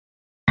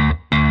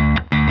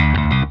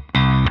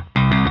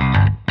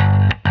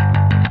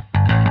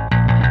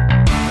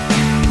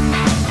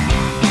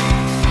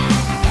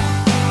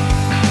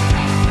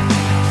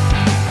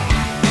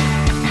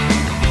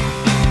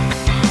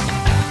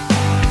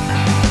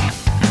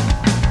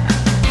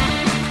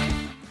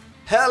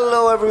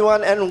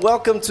everyone, and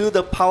welcome to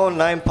the Power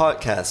 9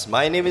 podcast.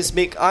 My name is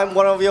Mick. I'm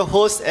one of your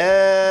hosts,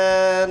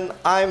 and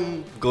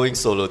I'm going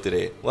solo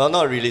today. Well,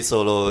 not really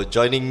solo.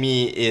 Joining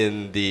me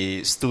in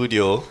the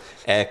studio,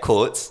 air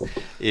quotes,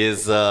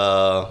 is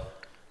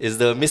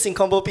the missing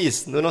combo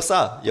piece, Nuno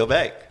Sa. You're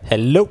back.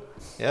 Hello.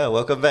 Yeah,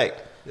 welcome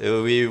back.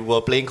 We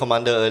were playing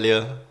Commander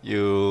earlier.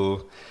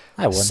 You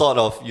sort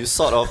of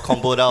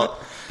comboed out.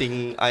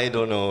 I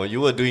don't know.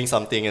 You were doing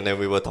something, and then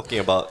we were talking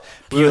about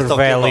game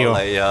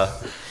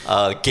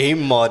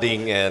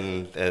modding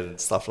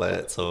and stuff like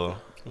that. So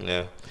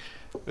yeah,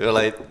 we were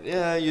like,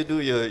 yeah, you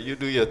do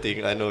your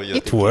thing. I know your.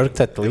 It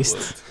worked at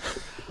least.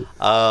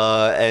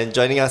 And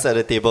joining us at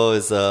the table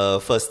is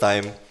first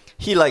time.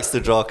 He likes to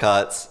draw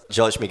cards.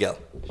 George Miguel.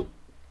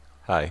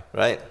 Hi.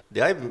 Right?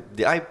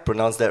 Did I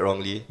pronounce that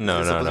wrongly? No.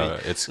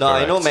 It's no.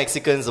 correct. I know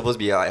Mexican supposed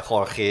to be like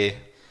Jorge.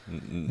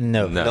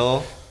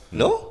 No.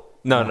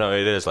 No,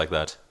 it is like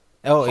that.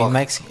 Oh, in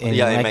Mexico. In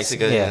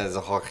Mexican, it's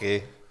a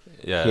Jorge.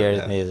 Yeah. Here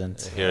it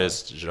isn't. Here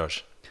is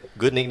Josh.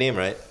 Good nickname,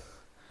 right?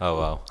 Oh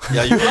wow.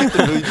 Yeah, you like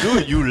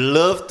to you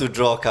love to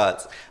draw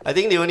cards. I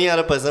think the only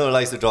other person who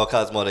likes to draw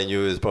cards more than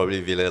you is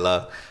probably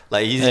Villela.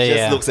 Like he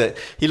looks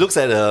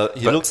at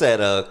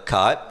a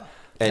card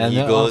and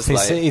he goes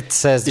like, it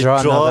says draw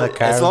another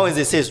card. As long as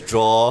it says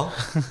draw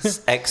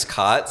X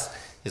cards,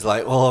 he's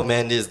like, oh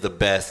man, this is the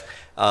best.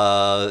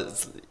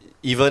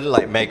 Even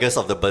like Magus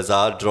of the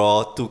Bazaar,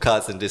 draw 2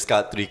 cards and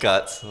discard 3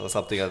 cards or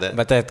something like that.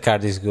 But that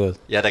card is good.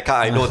 Yeah, the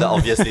card, I know that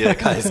obviously the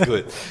card is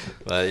good.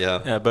 But yeah.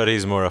 Yeah, but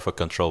he's more of a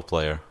control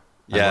player.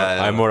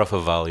 Yeah. I'm more of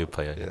a value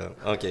player. Yeah,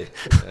 okay.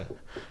 Yeah.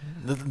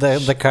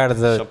 The card...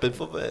 Jumping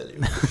for value.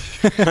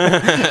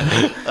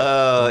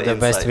 the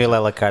best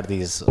Villela card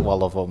is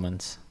Wall of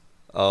Omens.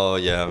 Oh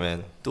yeah,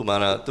 man. 2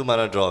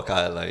 mana draw a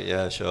card, like,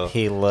 yeah, sure.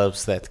 He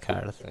loves that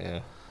card. Yeah.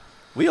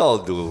 We all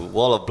do.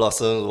 Wall of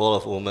Blossoms, Wall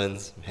of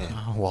Omens.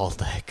 Wall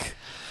deck.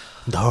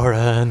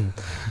 Doran.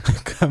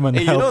 Come on,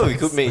 hey,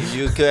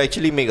 you could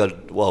actually make a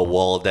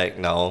wall deck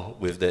now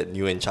with that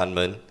new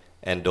enchantment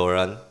and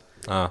Doran.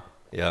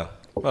 Yeah.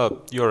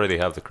 Well, you already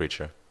have the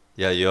creature.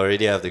 Yeah, you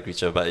already have the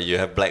creature, but you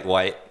have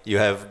black-white. You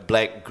have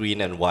black, green,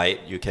 and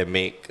white. You can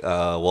make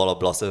Wall of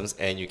Blossoms,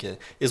 and you can...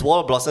 Is Wall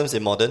of Blossoms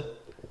in Modern?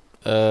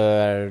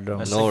 I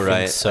don't know,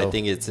 right? So. I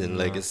think it's in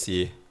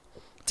Legacy.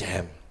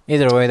 Damn.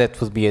 Either way,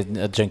 that would be a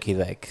junky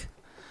deck.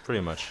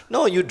 Pretty much.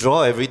 No, you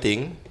draw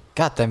everything.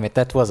 God damn it,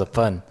 that was a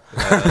pun.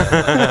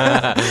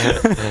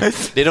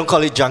 They don't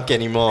call it junk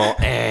anymore.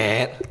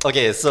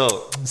 Okay,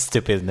 so...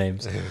 Stupid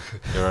names.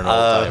 You're an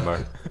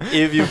old-timer.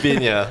 If you've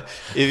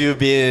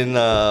been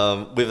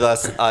with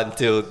us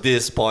until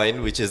this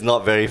point, which is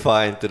not very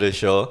far into the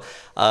show,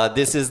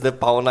 this is the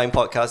Power 9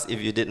 podcast.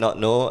 If you did not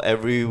know,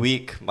 every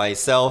week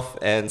myself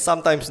and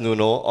sometimes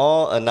Nuno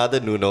or another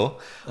Nuno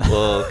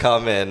will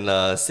come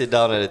and sit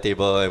down at the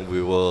table, and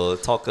we will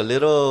talk a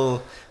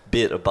little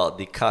bit about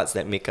the cards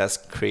that make us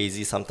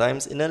crazy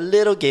sometimes in a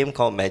little game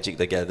called Magic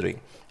the Gathering.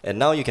 And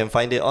now you can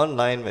find it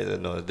online.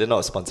 No, they're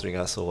not sponsoring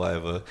us or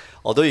whatever.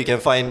 Although you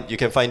can find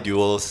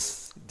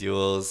duels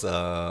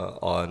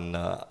on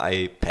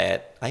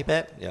iPad.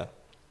 Yeah.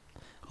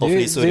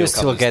 Hopefully do you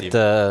still get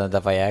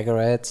the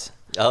Viagra ads?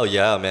 Oh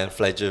yeah, man.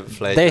 Fledge.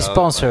 They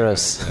sponsor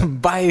us.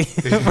 Buy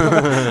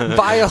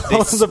all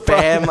the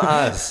spam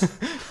us.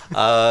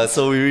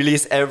 So we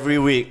release every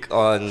week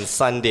on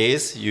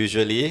Sundays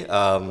usually.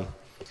 On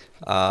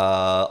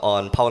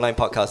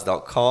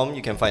power9podcast.com.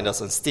 You can find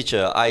us on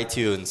Stitcher,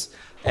 iTunes,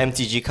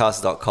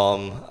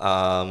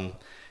 mtgcast.com.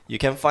 You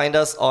can find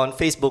us on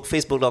Facebook,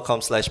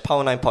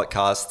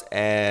 facebook.com/power9podcast,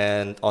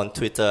 and on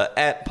Twitter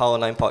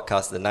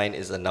 @power9podcast. The 9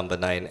 is the number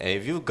 9. And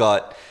if you've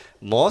got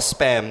more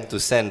spam to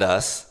send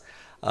us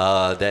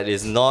that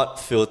is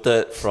not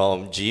filtered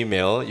from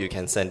Gmail, you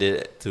can send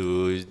it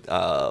to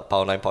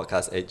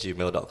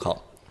power9podcast@gmail.com.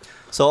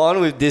 So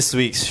on with this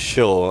week's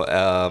show.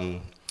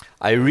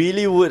 I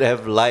really would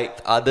have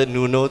liked other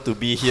Nuno to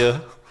be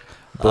here,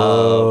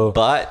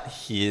 but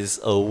he's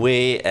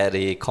away at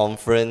a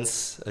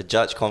conference, a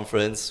judge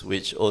conference,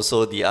 which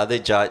also the other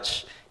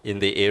judge in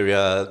the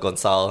area,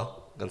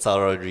 Gonzalo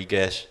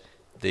Rodriguez,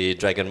 the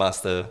Dragon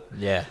Master.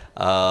 Yeah.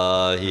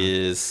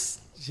 He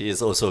is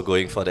also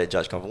going for that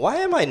judge conference.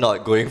 Why am I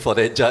not going for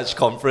that judge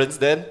conference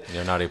then?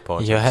 You're not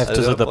important. You have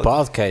to do the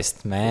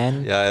podcast,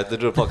 man. Yeah, I have to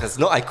do the podcast.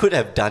 No, I could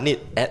have done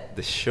it at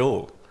the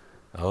show.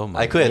 Oh my!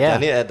 I could have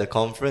done it at the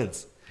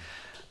conference,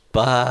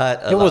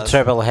 but it would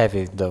travel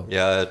heavy though.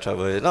 Yeah,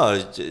 travel.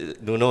 No,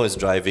 Nuno is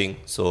driving,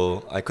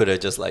 so I could have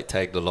just like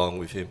tagged along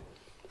with him.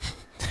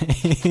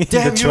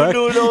 Damn you,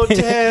 Nuno!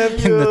 Damn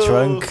you! In the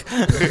trunk.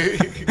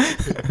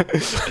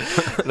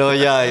 No,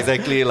 yeah,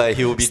 exactly. Like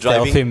he will be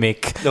driving.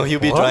 Mick. No, he'll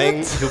be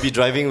driving. He'll be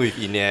driving with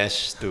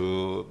Ines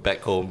to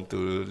back home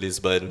to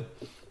Lisbon,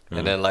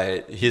 and then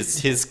like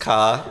his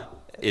car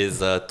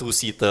is a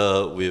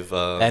 2-seater with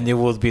and it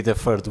would be the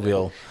third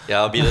wheel.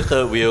 Yeah, I'll be the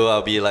third wheel.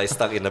 I'll be like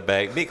stuck in the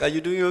back. Mick, are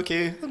you doing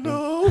okay?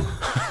 No.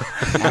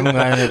 I'm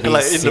gonna be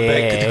like sick. in the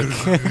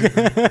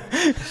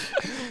back.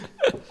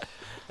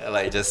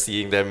 Like like just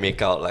seeing them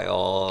make out like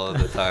all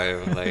the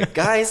time. Like,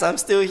 guys, I'm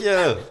still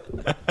here.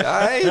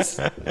 Guys.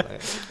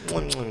 Like,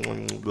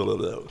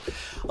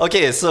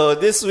 okay, so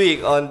this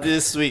week on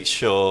this week's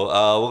show,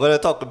 we're gonna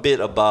talk a bit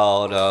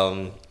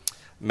about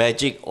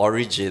Magic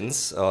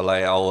Origins, or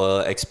like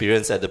our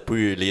experience at the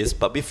pre-release.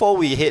 But before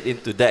we head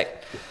into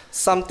that,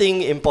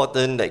 something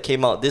important that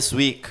came out this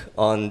week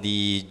on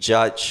the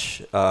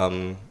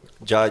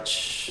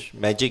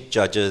Magic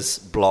Judges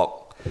blog,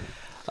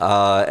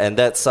 and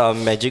that's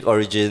some Magic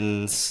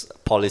Origins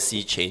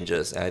policy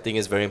changes. And I think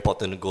it's very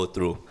important to go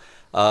through.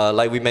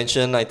 Like we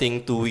mentioned, I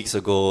think 2 weeks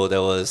ago,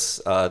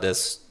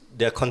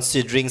 they're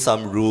considering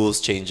some rules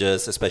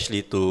changes,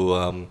 especially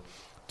to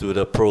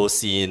the pro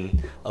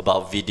scene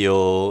about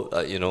video,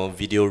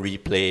 video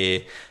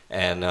replay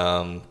and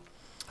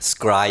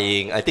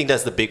scrying. I think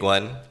that's the big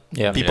one.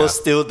 Yeah. People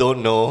still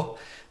don't know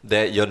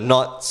that you're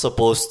not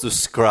supposed to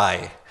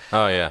scry.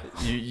 Oh yeah.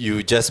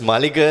 You just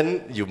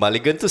mulligan. You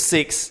mulligan to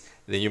 6,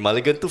 then you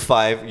mulligan to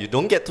 5. You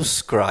don't get to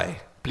scry.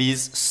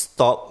 Please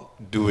stop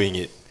doing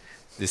it.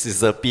 This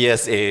is a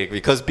PSA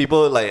because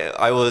people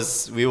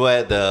we were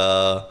at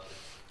the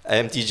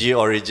MTG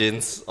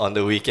Origins on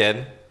the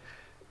weekend.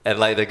 And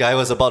like the guy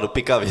was about to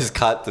pick up his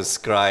card to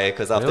scry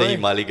because after he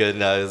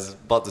mulliganed, I was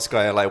about to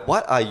scry. I'm like,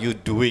 what are you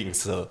doing,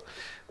 sir?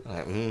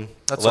 I'm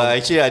like,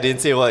 actually, I didn't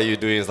say what are you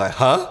doing. It's like,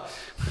 huh?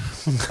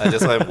 I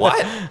just went, what?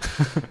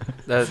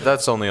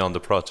 That's only on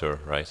the Pro Tour,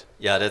 right?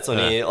 Yeah, that's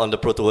only on the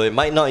Pro Tour. It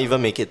might not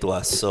even make it to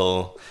us.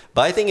 So,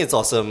 but I think it's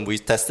awesome. We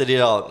tested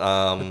it out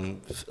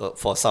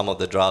for some of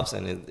the drafts,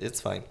 and it's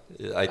fine.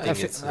 I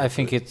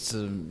think it's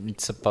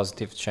a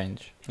positive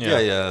change.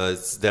 Yeah,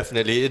 it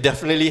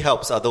definitely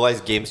helps.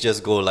 Otherwise, games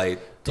just go like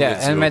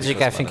 2-0 and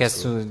Magic I think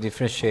has to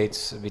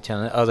differentiate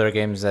between other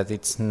games that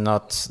it's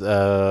not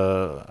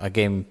a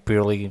game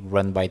purely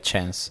run by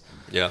chance.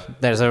 Yeah,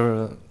 there's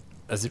a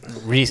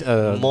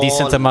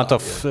decent amount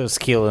of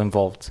skill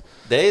involved.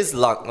 There is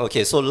luck.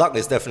 Okay, so luck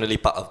is definitely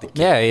part of the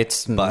game. Yeah,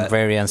 it's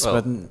variance,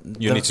 but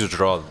you need to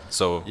draw.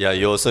 So yeah,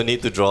 you also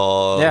need to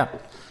draw. Yeah,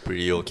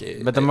 pretty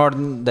okay. But the more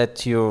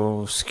that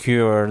you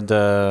skewer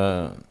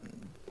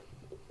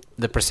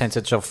the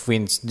percentage of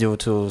wins due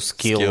to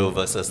skill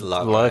versus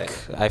luck, right?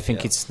 I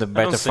think it's the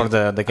better for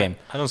the game.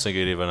 I don't think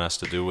it even has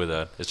to do with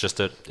that. It's just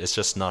that it's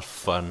just not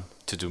fun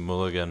to do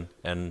mulligan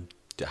and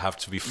have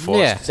to be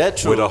forced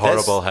with a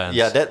horrible hand.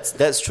 Yeah,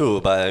 that's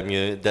true. But I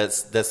mean,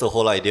 that's the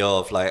whole idea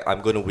of like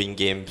I'm going to win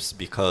games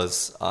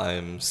because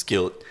I'm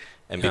skilled.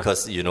 And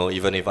because,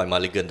 even if I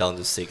mulligan down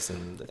to 6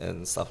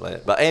 and stuff like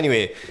that. But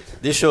anyway,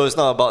 this show is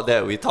not about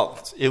that. We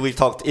talked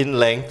in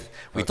length.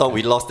 We thought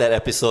we lost that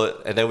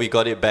episode, and then we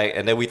got it back.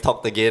 And then we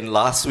talked again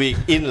last week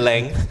in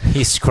length.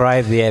 He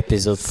scribed the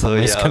episode from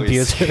his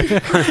computer.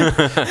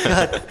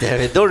 God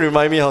damn it. Don't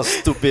remind me how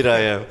stupid I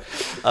am.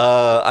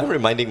 I'm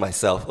reminding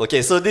myself.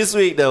 Okay, so this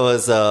week there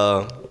was,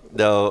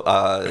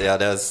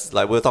 there's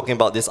like we were talking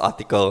about this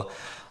article.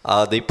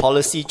 The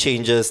policy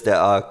changes that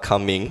are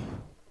coming.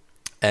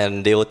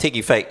 And they will take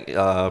effect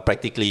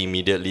practically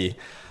immediately.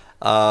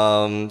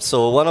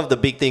 So one of the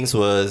big things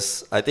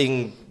was, I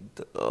think,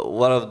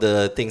 one of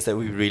the things that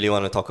we really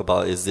want to talk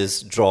about is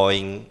this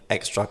drawing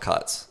extra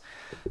cards.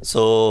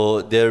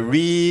 So they're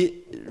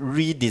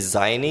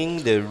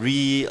redesigning, they're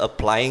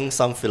reapplying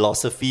some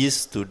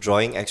philosophies to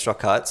drawing extra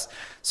cards.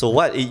 So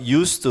what it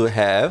used to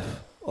have,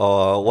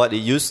 or what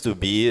it used to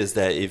be, is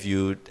that if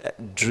you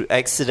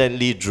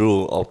accidentally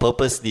drew, or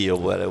purposely, or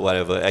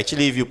whatever,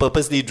 actually if you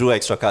purposely drew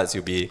extra cards,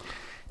 you'll be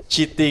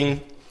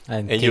cheating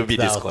and you'll be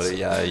disqualified.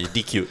 Yeah, you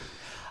DQ'd.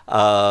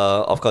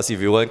 Of course, if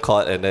you weren't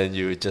caught and then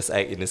you just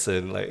act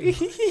innocent, like I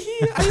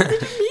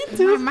didn't mean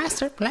to. My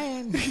master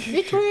plan,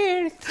 it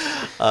worked.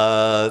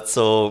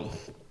 So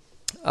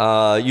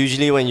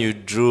usually when you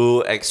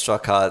drew extra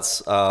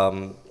cards,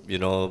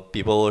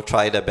 people will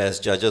try their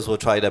best. Judges will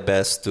try their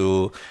best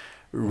to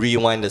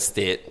rewind the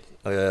state.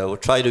 Will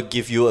try to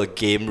give you a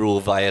game rule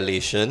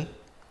violation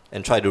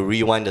and try to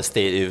rewind the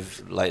state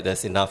if like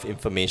there's enough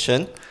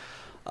information.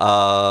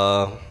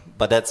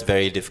 But that's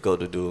very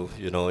difficult to do.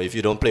 If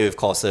you don't play with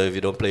Corsair, if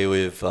you don't play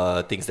with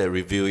things that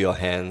reveal your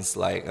hands,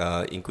 like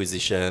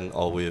Inquisition,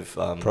 or with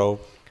Pro,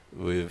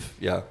 I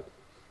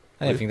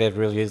think that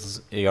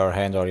reveals your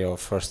hand or your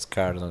first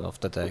card of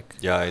the deck.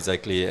 Yeah,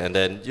 exactly. And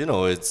then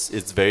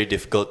it's very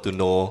difficult to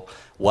know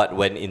what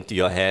went into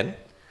your hand,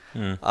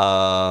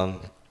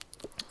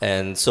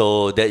 and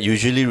so that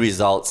usually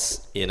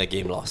results in a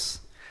game loss,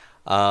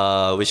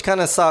 which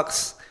kind of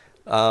sucks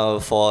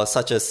for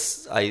such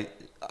as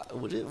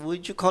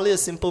Would you call it a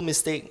simple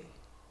mistake?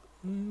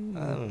 I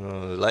don't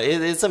know. Like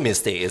it's a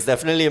mistake. It's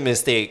definitely a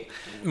mistake.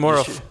 More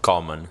of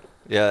common.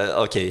 Yeah.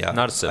 Okay. Yeah.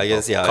 Not simple. I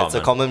guess. Yeah. Common. It's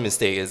a common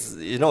mistake. It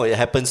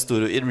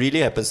really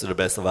happens to the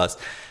best of us.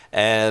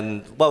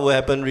 And what will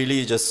happen?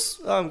 Really,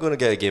 just I'm gonna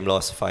get a game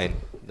loss. Fine.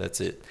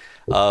 That's it.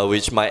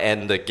 Which might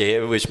end the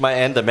game. Which might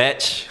end the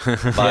match.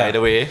 By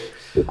the way.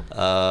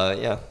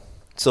 Yeah.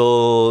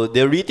 So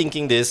they're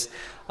rethinking this.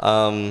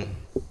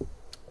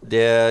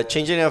 They're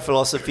changing their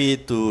philosophy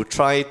to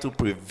try to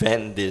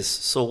prevent this.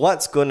 So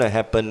what's going to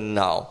happen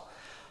now?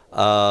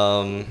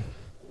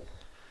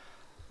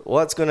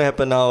 what's going to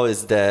happen now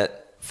is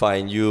that,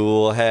 fine, you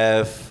will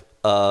have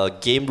a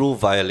game rule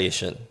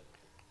violation.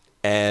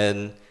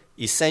 And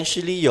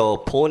essentially your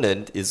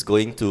opponent is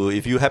going to,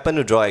 if you happen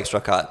to draw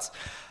extra cards,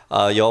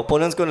 your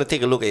opponent's going to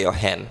take a look at your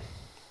hand.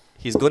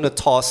 He's going to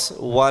toss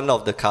one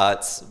of the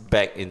cards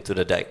back into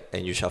the deck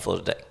and you shuffle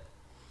the deck.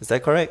 Is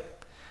that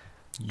correct?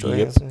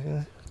 Yep.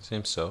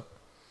 Seems so.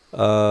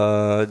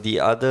 The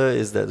other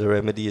is that the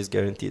remedy is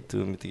guaranteed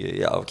to mitigate.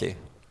 Yeah, okay.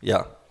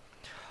 Yeah.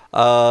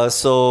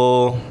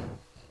 So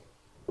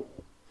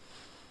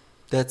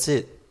that's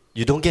it.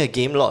 You don't get a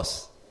game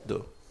loss,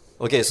 though.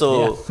 Okay,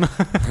 so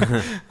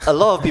a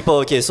lot of people.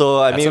 Okay,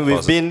 so I mean,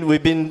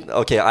 we've been.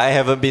 Okay, I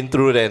haven't been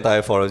through the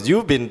entire forums.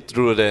 You've been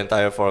through the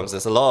entire forums.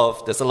 There's a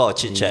lot of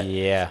chit chat.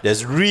 Yeah.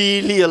 There's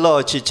really a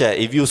lot of chit chat.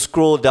 If you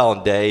scroll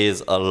down, there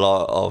is a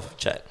lot of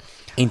chat.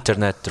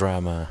 Internet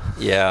drama.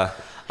 Yeah.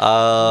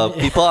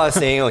 People are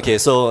saying, okay,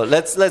 so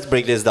let's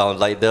break this down.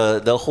 Like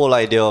the whole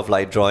idea of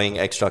like drawing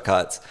extra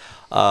cards.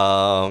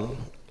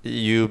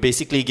 You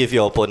basically give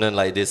your opponent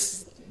like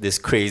this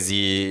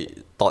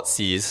crazy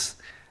Thoughtseize,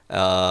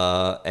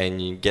 and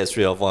he gets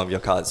rid of one of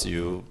your cards.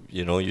 You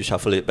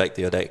shuffle it back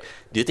to your deck.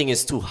 Do you think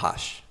it's too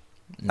harsh?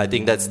 I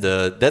think that's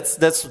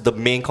the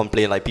main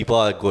complaint. Like people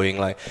are going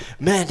like,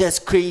 man, that's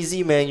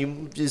crazy,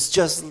 man.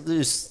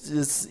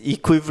 It's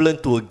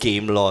equivalent to a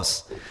game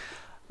loss.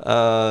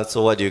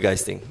 So what do you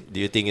guys think? Do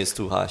you think it's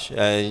too harsh?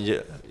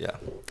 Yeah.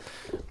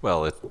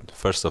 Well,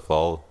 first of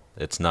all,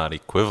 it's not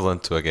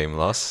equivalent to a game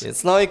loss.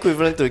 It's not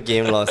equivalent to a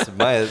game loss.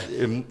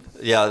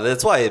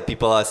 That's why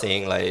people are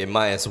saying like it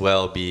might as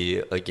well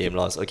be a game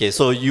loss. Okay,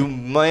 so you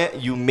may.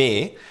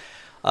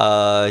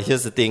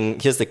 Here's the thing.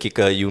 Here's the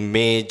kicker. You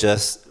may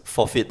just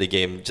forfeit the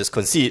game, just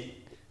concede,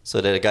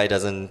 so that the guy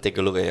doesn't take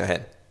a look at your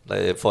hand.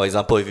 Like for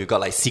example, if you've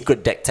got like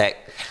secret deck tag.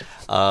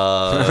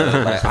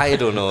 Like, I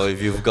don't know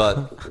if you've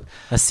got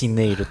a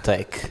Cinero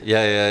deck.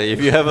 Yeah.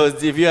 If you have a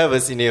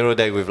Cinero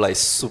deck with like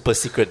super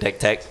secret deck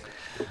tag,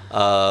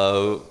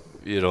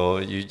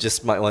 you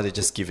just might want to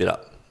just give it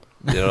up.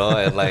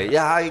 And like,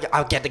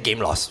 I'll get the game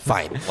loss.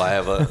 Fine,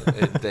 whatever.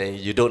 Then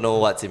you don't know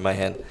what's in my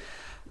hand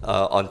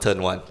on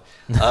turn one.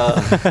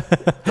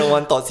 Turn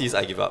one Thoughtseize,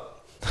 I give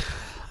up.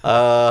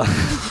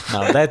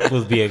 Now that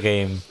would be a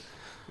game.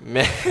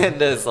 Man,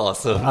 that's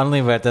awesome.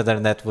 Only better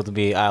than that would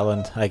be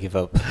Island. I give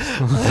up.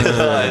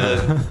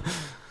 Island.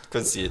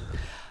 Concede.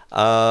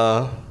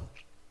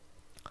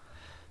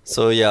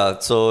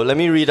 So let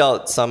me read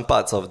out some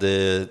parts of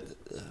the.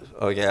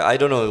 Okay, I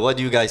don't know. What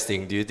do you guys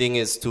think? Do you think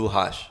it's too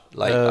harsh?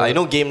 Like I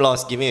know game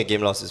loss. Giving a game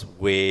loss is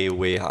way,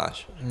 way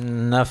harsh.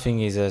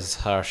 Nothing is as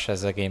harsh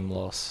as a game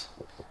loss.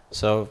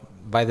 So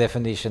by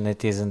definition,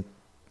 it isn't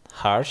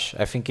harsh.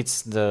 I think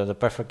it's the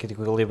perfect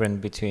equilibrium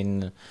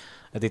between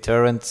a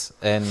deterrent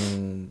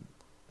and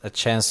a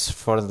chance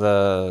for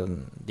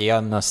the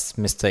honest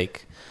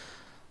mistake.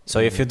 So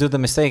if you do the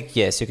mistake,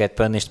 yes, you get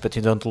punished, but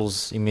you don't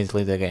lose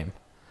immediately the game.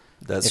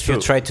 That's true. If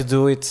you try to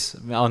do it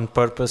on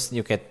purpose,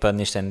 you get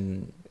punished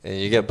and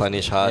you get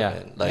punished hard.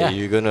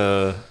 You're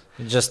gonna.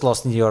 You just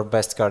lost your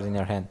best card in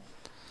your hand.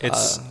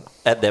 It's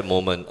at that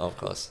moment, of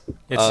course.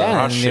 It's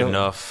harsh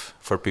enough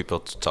for people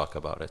to talk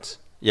about it.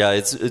 Yeah,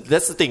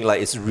 that's the thing.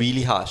 Like it's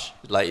really harsh.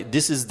 Like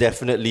this is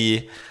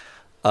definitely.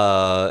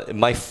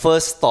 My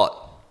first thought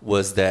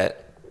was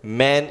that,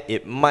 man,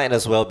 it might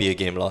as well be a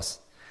game loss.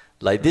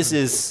 Like this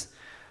is,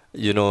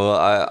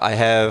 I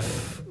have,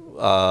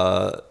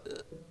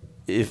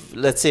 if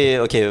let's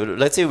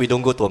say we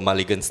don't go to a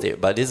mulligan state,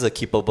 but this is a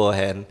keepable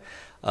hand.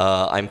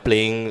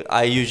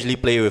 I usually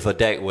play with a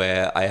deck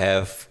where I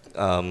have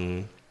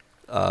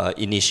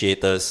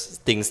initiators,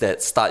 things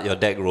that start your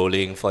deck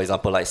rolling. For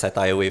example, like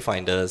Satire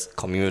Wayfinders,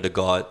 Commune with the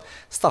God,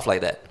 stuff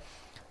like that.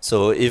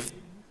 So if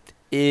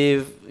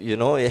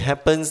it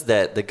happens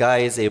that the guy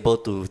is able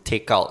to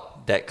take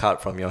out that card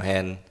from your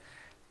hand,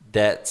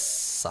 that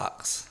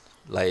sucks.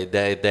 Like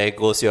there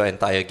goes your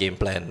entire game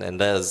plan,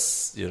 and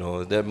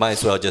that might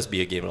as well just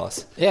be a game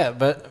loss. Yeah,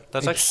 but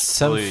that's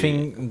actually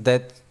something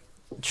that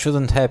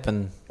shouldn't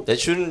happen. That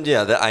shouldn't.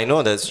 Yeah, I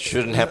know that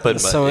shouldn't happen,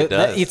 but so it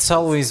does. It's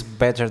always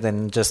better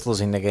than just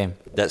losing the game.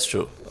 That's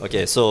true.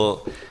 Okay,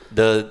 so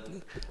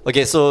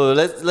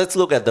let's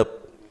look at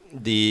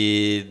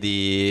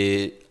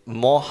the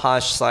more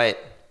harsh side,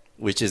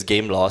 which is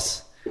game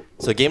loss.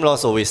 So game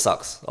loss always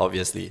sucks,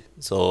 obviously.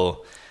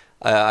 So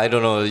I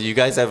don't know. You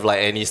guys have like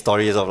any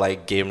stories of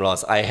like game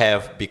loss? I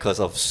have, because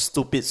of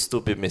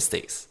stupid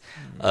mistakes.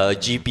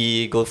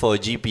 GP, go for a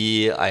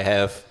GP. I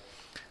have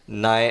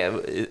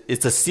 9.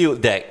 It's a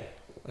sealed deck.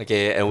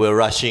 Okay, and we're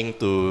rushing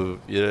to.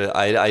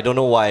 I don't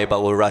know why,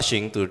 but we're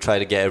rushing to try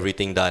to get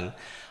everything done.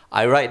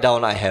 I write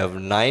down I have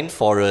 9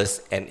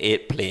 forests and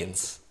 8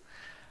 plains.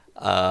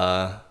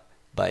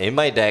 But in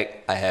my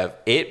deck, I have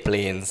 8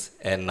 plains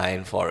and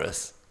 9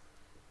 forests.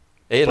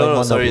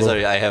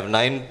 Sorry. I have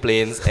 9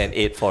 plains and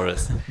 8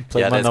 forests.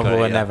 That's correct.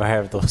 Will never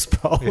have those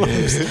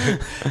problems.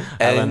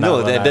 And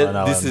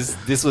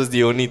this was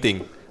the only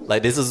thing.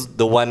 Like this is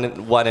the one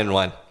and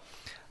one.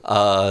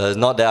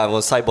 Not that I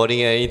was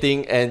sideboarding or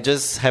anything, and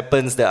just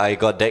happens that I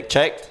got deck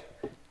checked,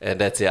 and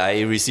that's it.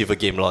 I received a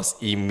game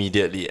loss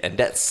immediately, and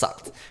that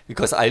sucked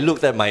because I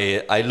looked at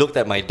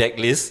my deck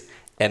list,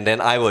 and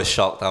then I was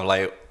shocked. I'm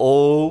like,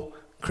 oh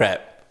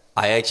crap!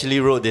 I actually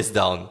wrote this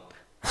down.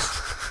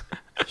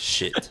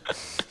 Shit.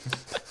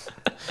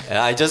 And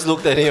I just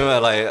looked at him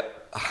and like,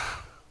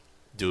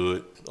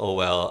 dude, oh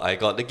well, I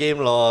got the game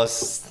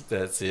lost.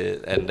 That's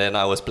it. And then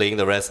I was playing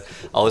the rest.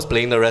 I was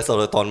playing the rest of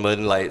the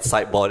tournament like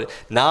sideboard.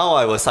 Now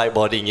I was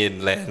sideboarding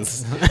in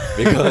lands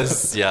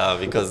because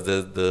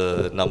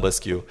the number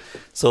skew.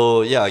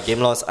 So yeah,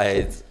 game loss.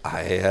 I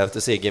have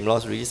to say, game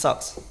loss really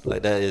sucks.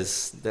 Like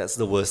that's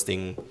the worst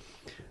thing.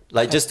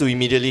 Like just to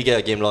immediately get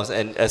a game loss,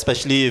 and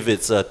especially if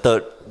it's the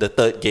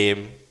third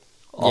game.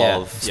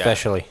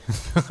 Especially.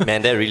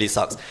 Man, that really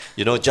sucks.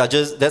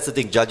 Judges, that's the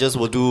thing. Judges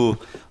will do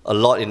a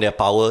lot in their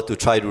power to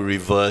try to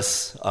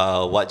reverse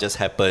what just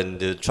happened.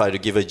 They'll try to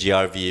give a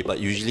GRV, but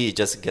usually it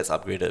just gets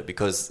upgraded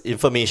because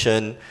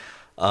information,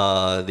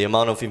 the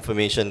amount of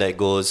information that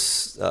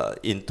goes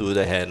into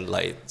the hand,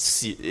 like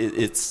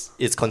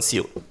it's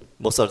concealed.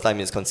 Most of the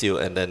time it's concealed,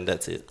 and then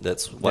that's it.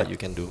 That's what you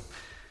can do.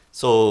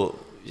 So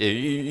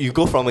you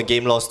go from a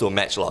game loss to a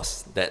match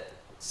loss. That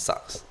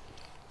sucks.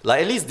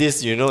 Like at least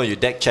this, you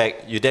deck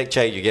check, you get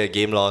a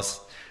game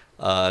loss.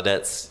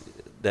 That's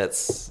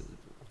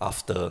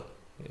after,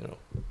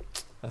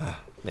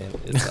 man,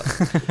 it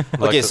sucks.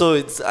 Okay, so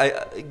it's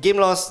game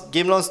loss.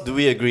 Do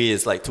we agree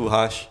is like too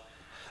harsh?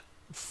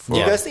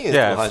 You guys think it's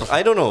too harsh?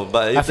 I don't know,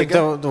 but I think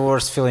the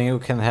worst feeling you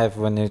can have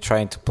when you're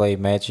trying to play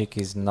Magic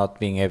is not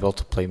being able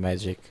to play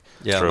Magic.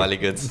 Yeah, True.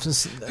 mulligans.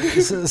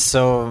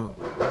 So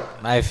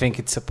I think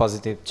it's a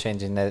positive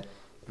change in that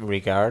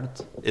regard.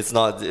 It's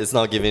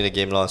not giving a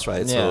game loss,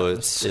 right? Yeah.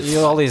 So you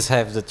always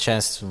have the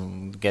chance to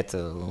get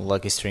a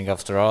lucky string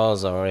of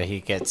draws, or he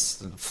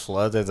gets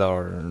flooded,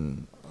 or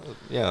and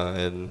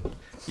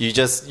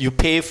you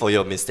pay for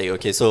your mistake.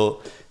 Okay,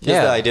 so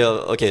here's the idea.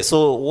 Okay,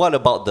 so what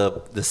about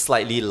the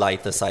slightly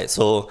lighter side?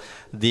 So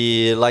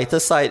the lighter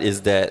side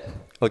is that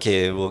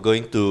we're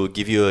going to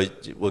give you a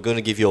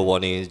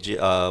warning.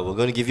 We're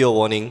going to give you a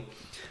warning.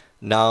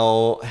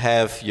 Now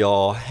have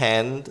your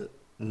hand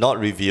not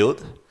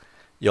revealed.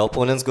 Your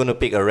opponent's going to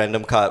pick a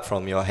random card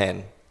from your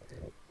hand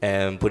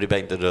and put it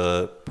back into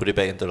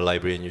the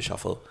library and you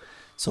shuffle.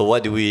 So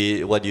what do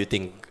you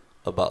think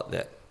about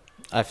that?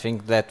 I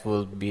think that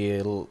will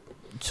be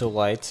too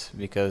light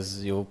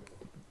because you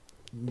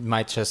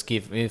might just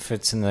give, if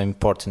it's an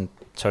important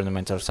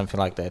tournament or something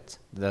like that,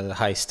 the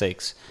high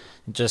stakes,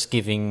 just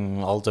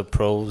giving all the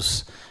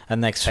pros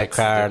an extra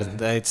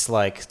card. It's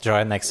like draw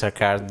an extra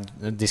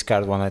card,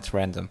 discard one at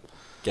random.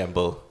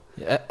 Gamble.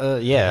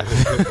 Yeah.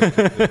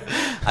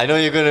 I know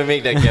you're gonna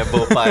make that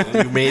gamble pun.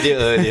 You made it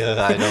earlier.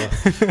 I know.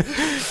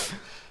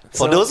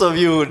 For those of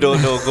you who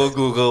don't know, go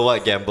Google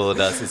what gamble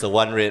does. It's a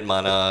 1 red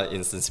mana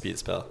instant speed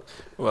spell.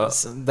 Well,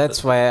 so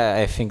that's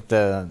why I think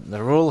the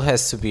rule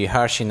has to be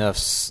harsh enough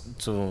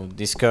to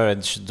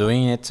discourage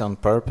doing it on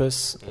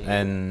purpose,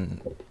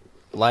 and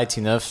light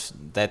enough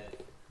that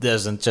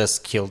doesn't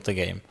just kill the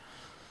game.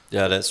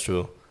 Yeah, that's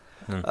true.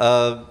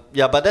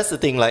 But that's the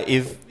thing. Like,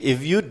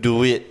 if you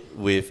do it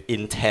with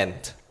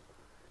intent,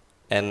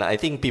 and I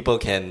think people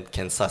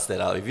can suss that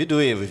out. If you do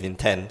it with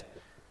intent,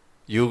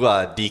 you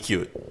are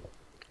DQ'd.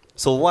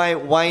 So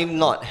why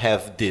not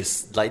have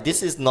this? Like,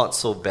 this is not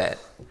so bad.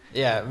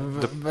 Yeah,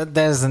 but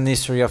there's an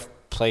history of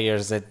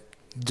players that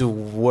do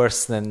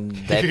worse than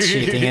that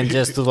cheating and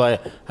just do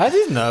like, I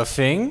did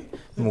nothing.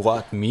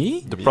 What,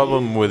 me? The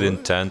problem with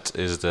intent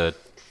is that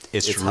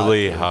it's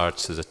really hard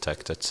to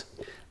detect it.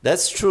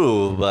 That's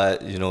true,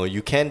 but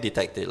you can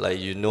detect it. Like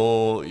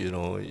No.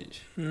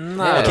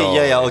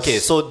 Okay.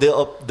 So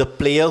the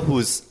player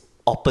who's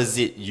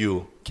opposite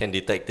you can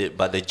detect it,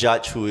 but the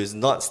judge who is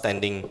not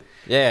standing.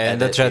 Yeah, and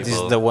the judge is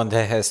the one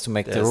that has to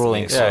make the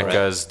ruling. Yeah,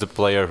 because the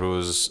player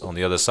who's on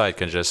the other side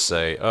can just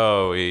say,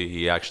 "Oh,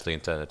 he actually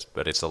intended,"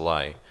 but it's a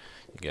lie.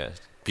 Yeah,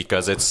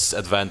 because it's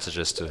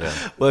advantageous to him.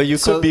 Well, you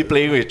could be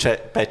playing with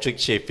Patrick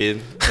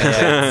Chapin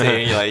and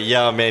saying like,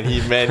 "Yeah, man,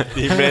 he meant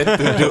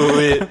to do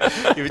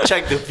it." You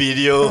check the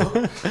video,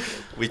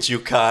 which you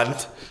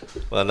can't.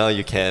 Well, now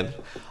you can.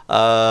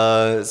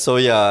 So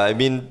yeah, I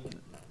mean,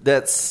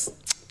 that's.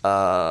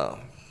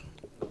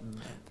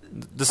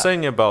 The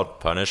thing about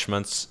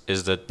punishments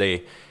is that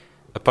a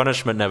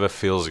punishment never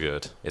feels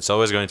good. It's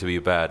always going to be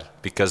bad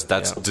because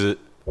that's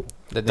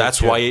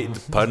that's why the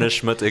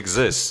punishment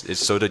exists. It's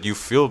so that you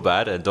feel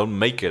bad and don't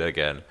make it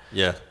again.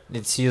 Yeah,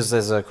 it's used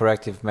as a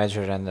corrective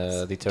measure and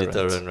a deterrent.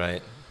 Deterrent,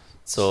 right?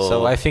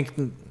 So I think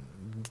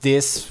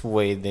this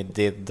way they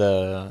did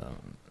the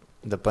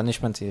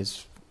punishment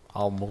is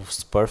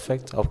almost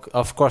perfect.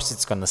 Of course,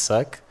 it's gonna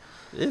suck.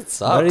 It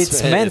sucks, but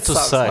it's meant to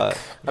suck.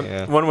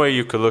 Yeah. One way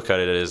you could look at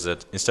it is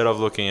that instead of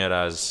looking at it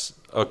as,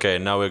 okay,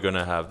 now we're going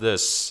to have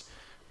this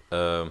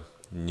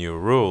new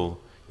rule,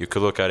 you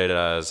could look at it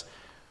as,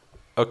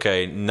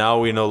 okay, now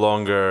we no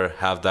longer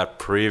have that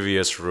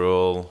previous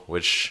rule,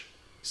 which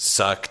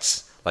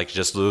sucked, like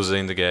just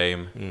losing the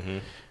game. Mm-hmm.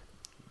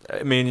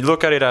 I mean, you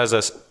look at it as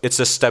it's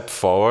a step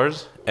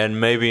forward, and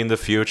maybe in the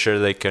future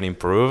they can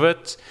improve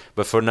it.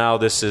 But for now,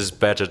 this is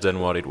better than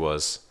what it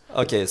was.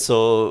 Okay,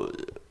 so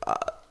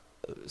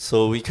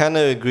we kind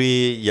of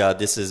agree. Yeah,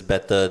 this is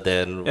better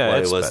than Yeah, what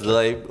it it's was. better.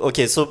 Like,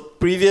 okay, so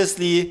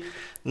previously,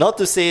 not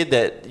to say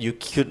that you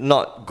could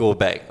not go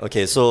back.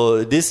 Okay,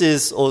 so this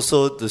is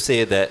also to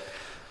say that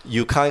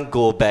you can't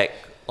go back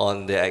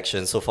on the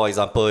action. So, for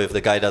example, if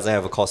the guy doesn't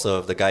have a cursor,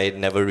 if the guy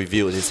never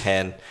revealed his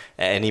hand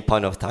at any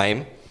point of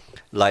time,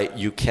 like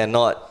you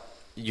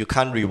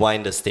can't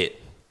rewind the state.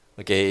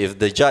 Okay, if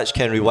the judge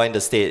can rewind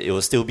the state, it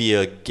will still be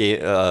a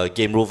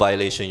game rule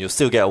violation. You'll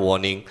still get a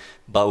warning,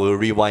 but we'll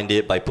rewind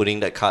it by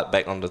putting that card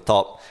back on the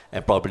top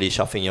and probably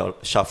shuffling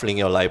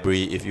your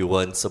library if you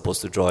weren't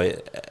supposed to draw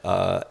it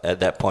at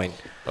that point.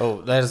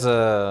 Oh, there's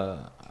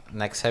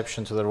an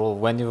exception to the rule.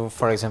 When you,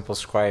 for example,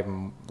 scribe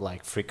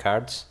like 3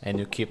 cards and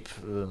you keep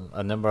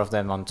a number of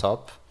them on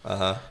top,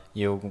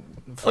 you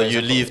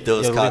leave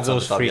those cards on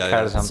the top. 3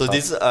 cards on so top.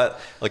 this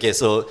okay.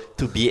 So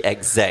to be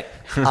exact,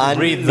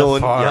 Read the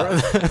unknown. far.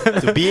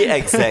 To be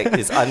exact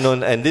is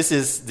unknown, and this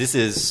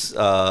is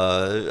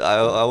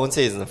I won't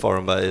say it's in the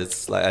forum, but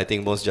it's like I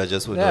think most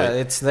judges would know Yeah, it.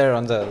 it's there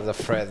on the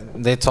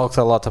thread. They talked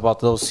a lot about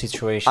those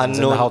situations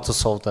Unknown- and how to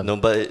solve them. No,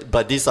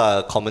 but these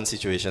are common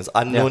situations.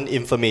 Unknown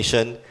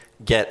information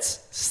gets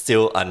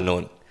still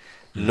unknown.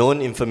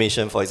 Known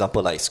information, for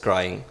example, like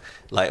scrying,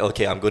 like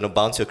okay, I'm going to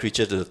bounce your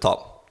creature to the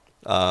top.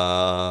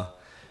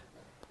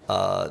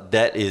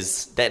 That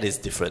is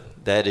different.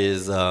 That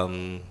is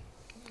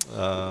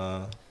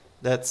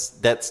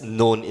that's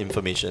known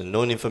information.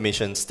 Known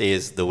information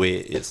stays the way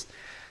it is.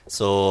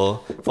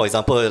 So, for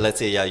example, let's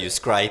say you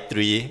scry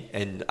 3,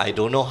 and I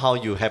don't know how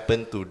you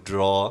happen to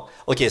draw.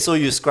 Okay, so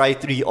you scry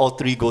 3, all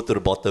 3 go to the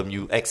bottom.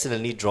 You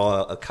accidentally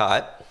draw a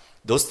card.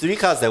 Those 3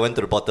 cards that went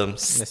to the bottom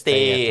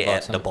stay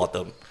at the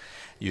bottom.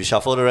 You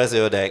shuffle the rest of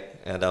your deck,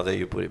 and after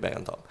you put it back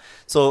on top.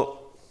 So,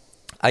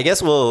 I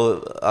guess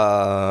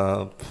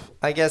I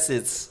guess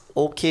it's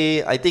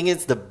okay. I think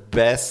it's the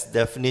best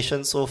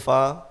definition so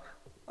far.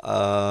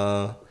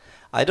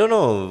 I don't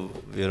know,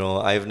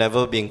 I've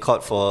never been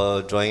caught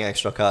for drawing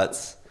extra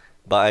cards,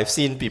 but I've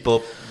seen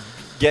people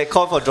get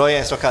caught for drawing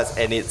extra cards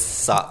and it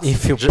sucks.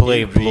 If you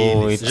play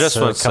blue, it's just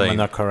a one common saying.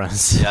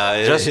 occurrence.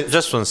 Yeah,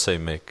 Just want to say,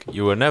 Mick,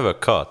 you were never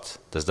caught.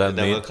 Does that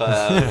mean?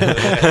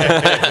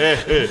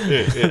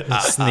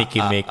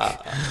 Sneaky Mick.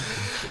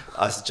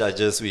 Us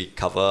judges, we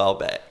cover our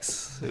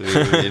backs.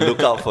 We look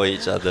out for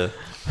each other.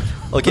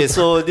 Okay,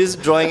 so this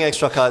drawing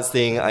extra cards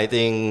thing, I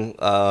think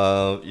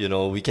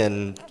we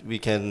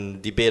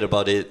can debate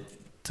about it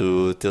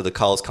till the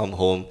cows come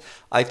home.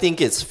 I think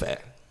it's fair.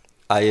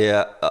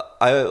 I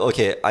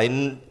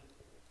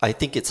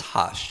think it's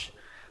harsh,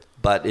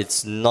 but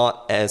it's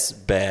not as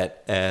bad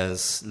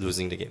as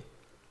losing the game.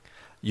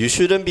 You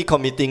shouldn't be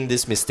committing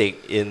this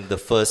mistake in the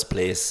first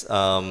place.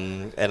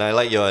 And I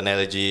like your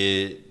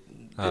analogy.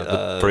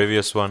 The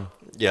previous one.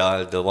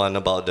 Yeah, the one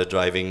about the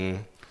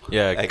driving.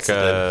 Yeah,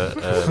 accident.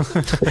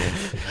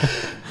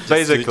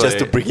 Basically, just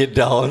to bring it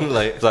down,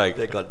 like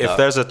they got if dark.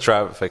 there's a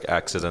traffic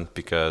accident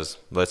because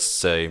let's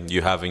say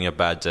you're having a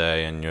bad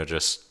day and you're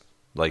just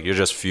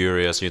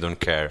furious, you don't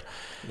care.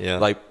 Yeah.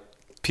 Like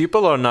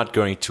people are not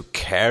going to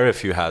care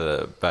if you had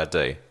a bad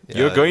day. Yeah,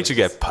 You're going to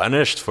it's- get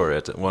punished for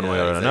it one way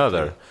or exactly.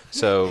 another.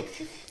 So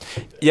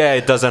yeah,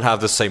 it doesn't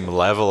have the same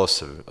level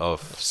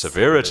of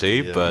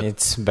severity, Yeah. but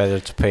It's better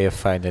to pay a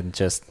fine than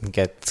just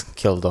get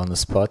killed on the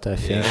spot, I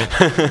think.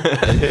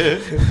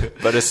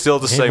 but it's still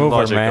the Game same over,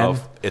 logic man.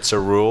 of it's a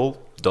rule,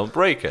 don't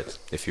break it.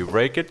 If you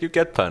break it, you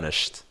get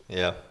punished.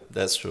 Yeah,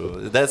 that's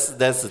true. That's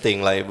the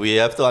thing. Like we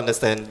have to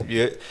understand.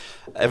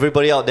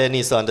 Everybody out there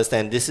needs to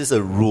understand. This is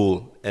a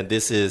rule, and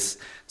this is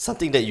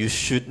something that you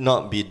should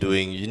not be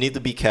doing. You need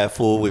to be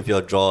careful with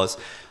your draws.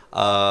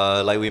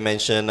 Like we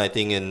mentioned, I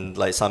think in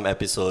like some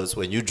episodes,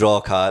 when you draw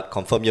a card,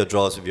 confirm your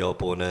draws with your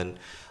opponent.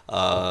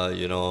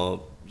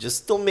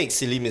 Just don't make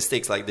silly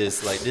mistakes like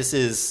this. Like this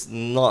is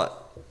not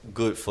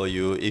good for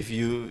you. If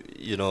you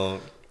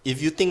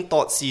think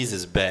Thoughtseize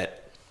is bad,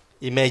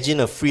 imagine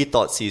a free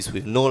Thoughtseize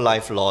with no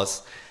life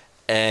loss,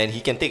 and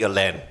he can take a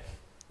land.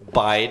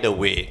 By the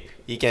way,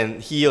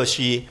 he or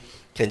she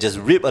can just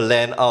rip a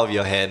land out of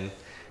your hand,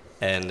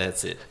 and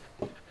that's it.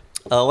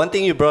 One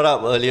thing you brought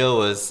up earlier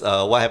was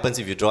what happens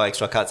if you draw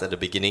extra cards at the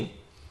beginning.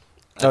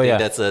 I think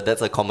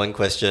that's a common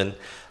question.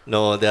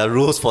 No, there are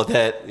rules for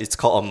that. It's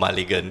called a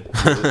mulligan.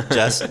 You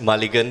just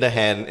mulligan the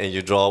hand and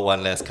you draw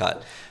one less card.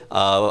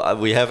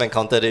 We have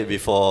encountered it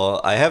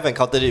before. I have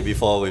encountered it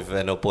before with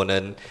an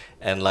opponent,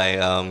 and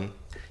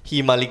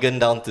he mulliganed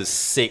down to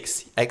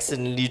 6,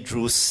 accidentally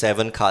drew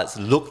 7 cards,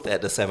 looked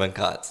at the 7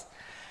 cards,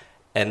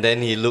 and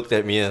then he looked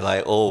at me and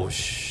like, oh,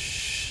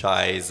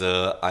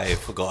 scheiße, I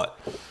forgot.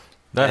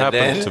 That And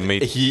happened then to me.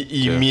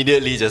 He too.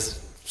 immediately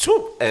just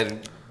shoop,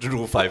 and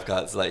drew 5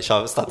 cards. Like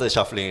started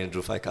shuffling and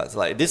drew 5 cards.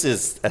 Like this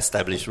is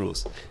established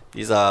rules.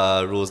 These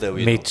are rules that we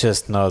know. Mitch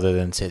just nodded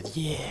and said,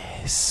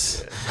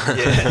 "Yes."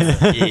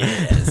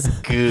 Yes,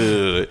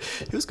 good.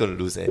 He was gonna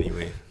lose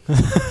anyway.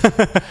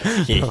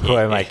 Who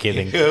am I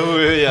kidding?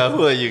 Yeah,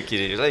 who are you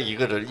kidding? Like you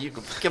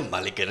can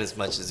mulligan as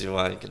much as you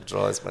want. You can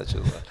draw as much as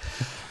you want.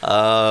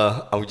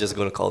 I'm just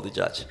gonna call the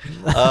judge.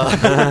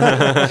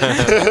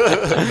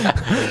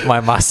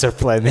 My master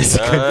plan is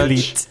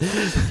complete.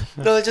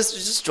 No,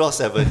 just draw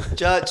 7.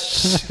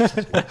 Judge.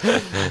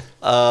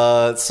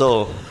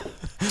 So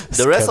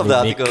the rest of the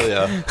article,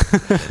 yeah.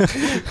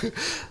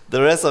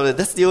 The rest of it,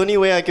 that's the only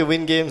way I can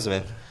win games,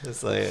 man.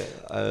 It's like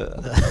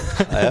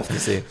I have to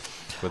say.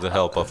 With the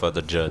help of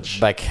the judge.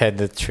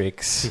 Backhanded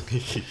tricks.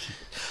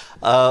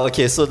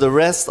 Okay, so the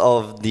rest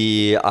of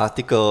the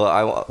article,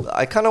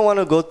 I kind of want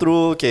to go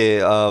through. Okay,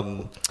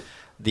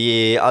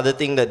 the other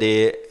thing that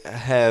they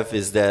have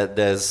is that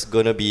there's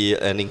going to be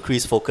an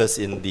increased focus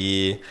in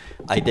the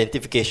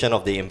identification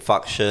of the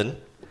infraction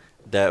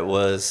that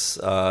was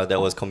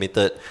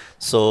committed.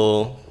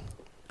 So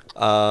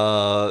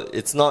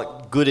it's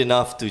not good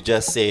enough to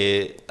just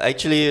say.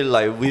 Actually,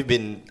 like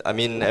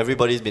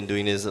everybody's been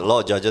doing this. A lot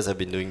of judges have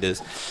been doing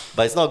this,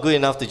 but it's not good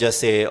enough to just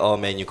say, "Oh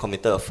man, you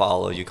committed a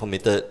foul," or "You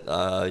committed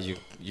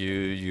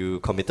you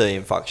committed an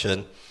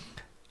infraction."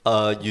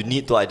 You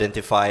need to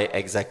identify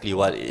exactly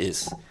what it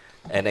is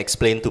and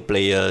explain to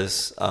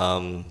players.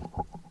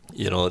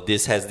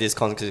 This has this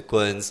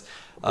consequence.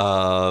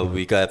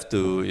 We have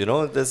to,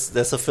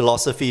 there's a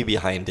philosophy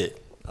behind it,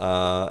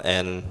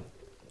 and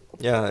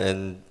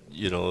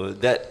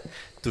that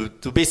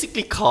to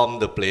basically calm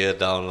the player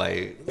down.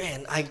 Like,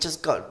 man, I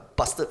just got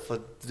busted for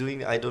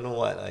doing I don't know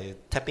what,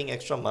 tapping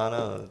extra mana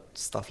or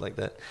stuff like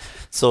that.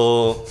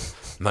 So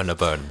Mana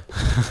burn.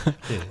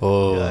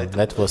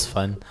 That was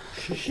fun.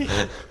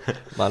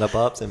 mana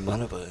pops and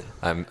mana burn.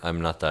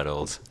 I'm not that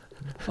old.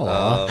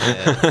 Oh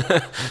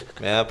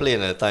man, I play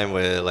in a time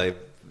where like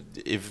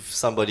if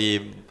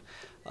somebody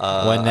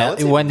when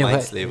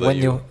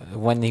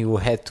you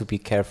had to be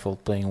careful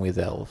playing with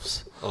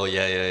elves. Oh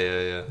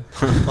yeah.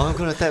 Oh, I'm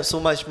gonna tap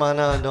so much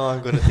mana. No,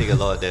 I'm gonna take a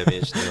lot of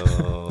damage.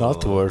 No,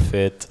 Not worth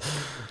it.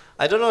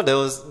 I don't know. There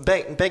was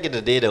back in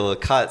the day. There were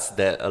cards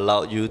that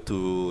allowed you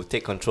to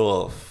take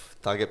control of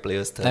target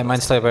players' turns. And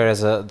Mindslaver has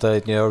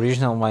the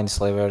original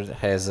Mindslaver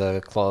has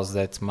a clause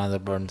that mana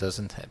burn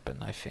doesn't happen.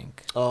 I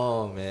think.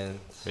 Oh man,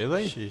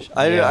 Really? sheesh.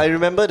 I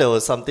remember there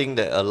was something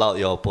that allowed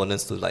your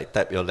opponents to like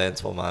tap your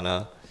lands for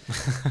mana.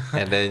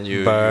 And then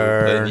you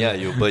burn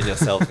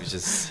yourself, which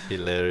is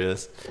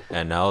hilarious.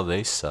 And now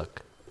they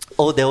suck.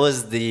 Oh, there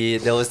was the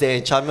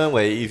enchantment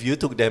where if you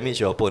took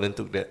damage, your opponent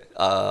took that.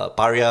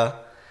 Paria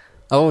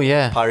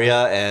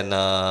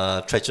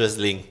and Treacherous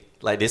Link,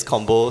 like this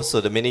combo.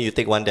 So the minute you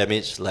take 1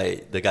 damage,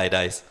 like the guy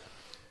dies.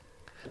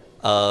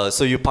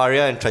 So you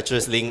Paria and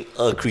Treacherous Link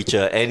a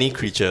creature, any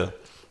creature.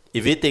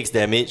 If it takes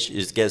damage,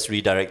 it gets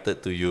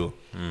redirected to you.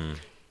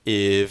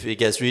 If it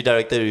gets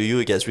redirected to you,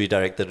 it gets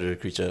redirected to the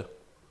creature.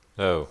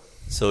 Oh.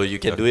 So you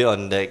can do it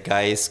on that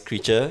guy's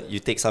creature. You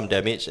take some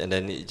damage, and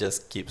then it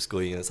just keeps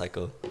going in a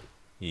cycle.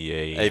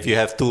 Yay. If you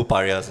have 2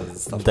 parias and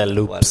stuff. The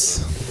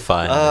loops.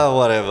 Fine.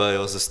 Whatever. It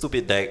was a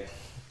stupid deck.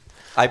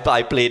 I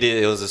played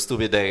it. It was a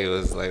stupid deck. It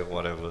was like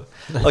whatever.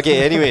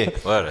 Okay. Anyway,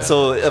 Whatever.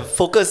 so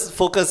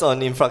focus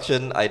on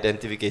infraction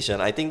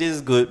identification. I think this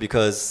is good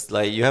because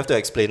like you have to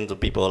explain to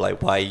people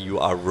like why you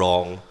are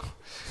wrong.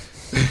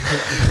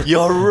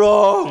 You're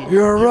wrong.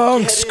 You're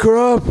wrong,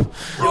 scrub.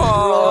 You're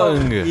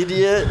wrong,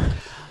 idiot.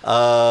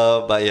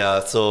 But yeah,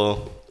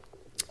 so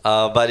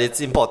but it's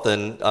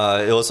important.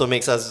 It also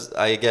makes us,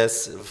 I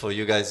guess, for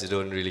you guys, you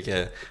don't really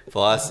care.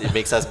 For us, it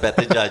makes us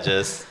better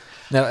judges.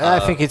 No, I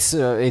think it's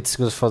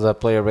good for the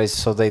player base,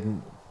 so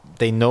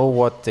they know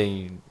what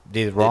they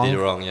did wrong. They did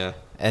wrong, yeah.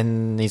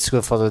 And it's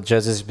good for the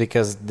judges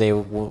because they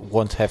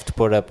won't have to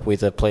put up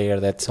with a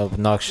player that's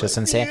obnoxious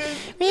and say,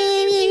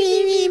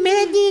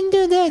 "Man didn't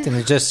do that,"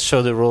 and just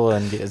show the rule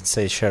and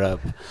say, "Shut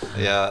up."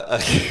 Yeah.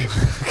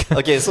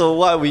 Okay, so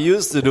what we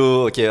used to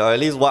do, or at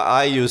least what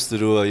I used to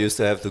do, I used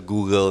to have to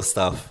Google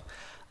stuff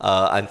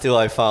until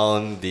I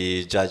found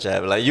the Judge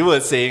app. Like you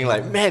were saying,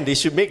 like, man, they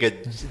should make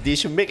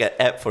an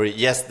app for it.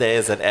 Yes, there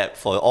is an app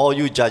for all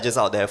you judges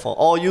out there. For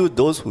all you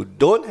those who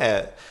don't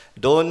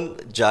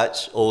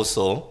judge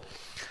also.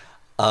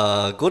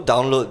 Go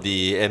download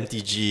the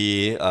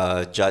MTG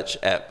Judge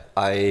app.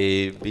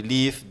 I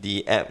believe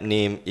the app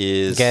name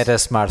is... Get a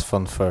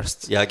smartphone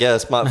first. Yeah, get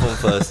a smartphone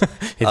first.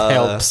 It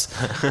helps.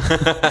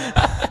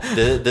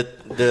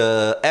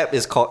 The app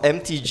is called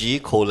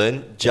MTG: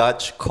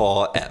 Judge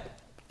Core app.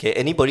 Okay,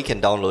 anybody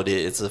can download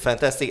it. It's a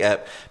fantastic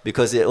app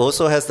because it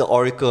also has the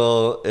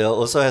Oracle. It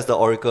also has the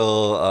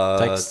Oracle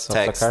Text of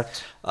the card.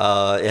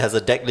 It has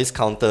a deck list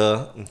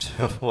counter,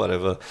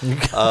 whatever.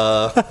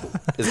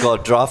 It's got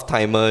a draft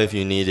timer if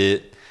you need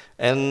it,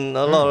 and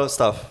a lot of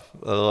stuff,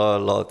 a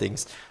lot of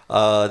things.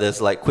 There's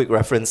like quick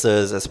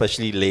references,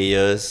 especially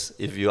layers.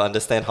 If you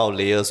understand how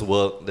layers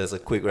work, there's a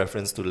quick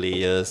reference to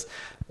layers.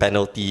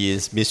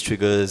 penalties,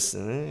 mistriggers.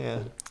 Yeah,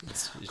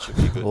 it should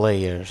be good.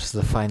 Layers,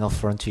 the final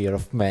frontier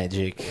of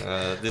magic.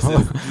 This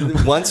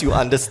is once you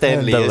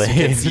understand The layers, you can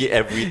layers. see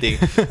everything.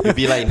 You'll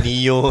be like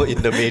Neo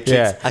in the Matrix.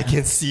 Yeah. I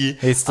can see.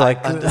 It's I like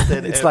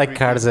understand it's like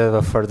everything. cards of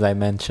a third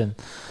dimension.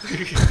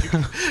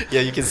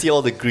 Yeah, you can see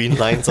all the green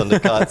lines on the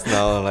cards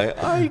now. Like,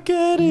 I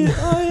get it.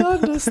 I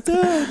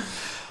understand.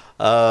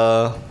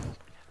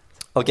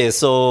 Okay,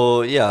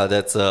 so yeah,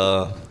 that's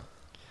a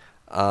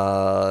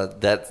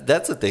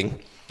thing.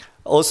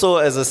 Also,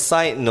 as a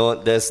side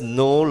note, there's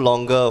no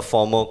longer a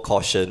formal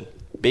caution.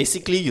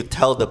 Basically, you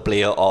tell the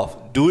player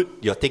off, dude,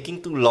 you're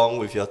taking too long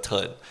with your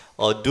turn,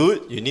 or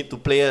dude, you need to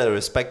play at a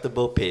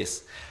respectable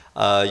pace.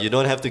 You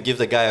don't have to give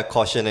the guy a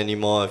caution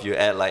anymore. If you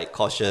add like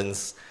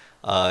cautions,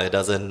 it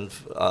doesn't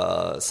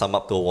sum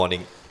up to a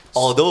warning.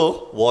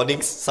 Although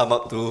warnings sum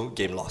up to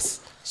game loss.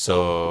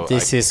 So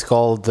This is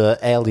called the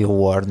Elio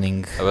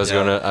warning. I was Yeah.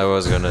 gonna I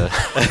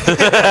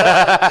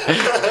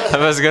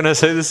was gonna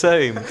say the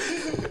same.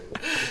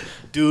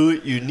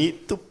 Dude, you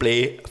need to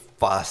play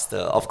faster.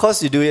 Of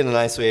course, you do it in a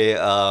nice way.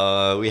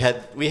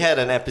 We had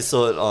an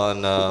episode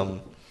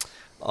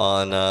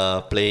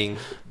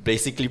on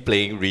basically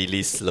playing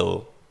really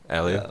slow.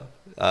 Elio?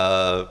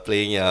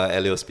 Playing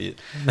Elio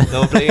speed.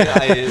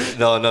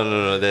 No,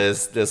 no.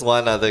 There's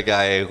one other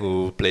guy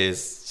who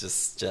plays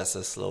just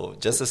as slow,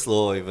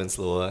 or even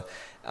slower.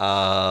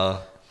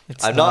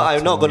 It's I'm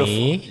not gonna.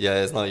 me.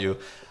 Yeah, it's not you.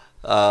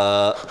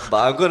 But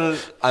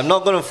I'm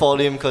not gonna follow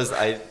him because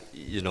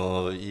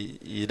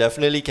you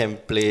definitely can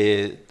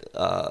play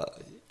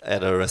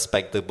at a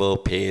respectable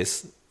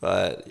pace,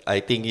 but I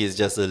think he's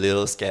just a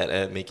little scared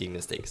at making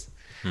mistakes.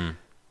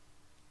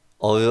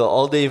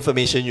 All the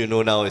information you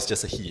know now is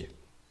just a he.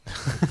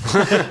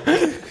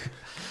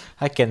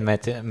 I can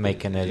make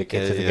an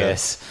educated yeah.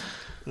 guess.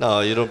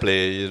 No, you don't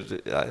play.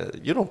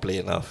 You don't play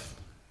enough.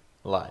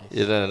 Lies.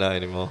 You don't know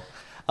anymore.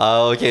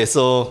 Okay,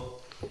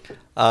 so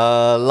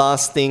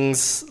last thing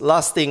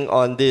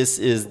on this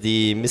is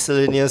the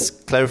miscellaneous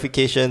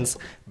clarifications.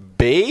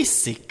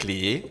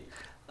 Basically,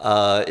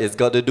 it's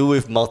got to do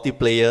with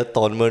multiplayer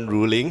tournament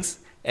rulings,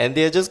 and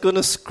they're just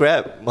gonna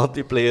scrap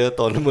multiplayer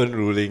tournament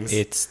rulings.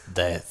 It's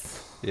death.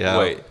 Yeah.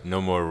 Wait,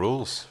 no more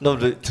rules? No,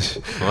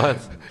 What?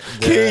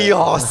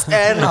 chaos,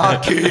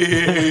 anarchy.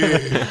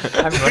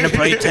 I'm gonna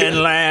play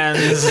 10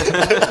 lands.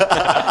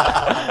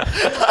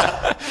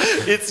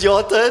 It's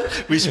your turn,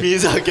 which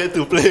means I get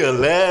to play a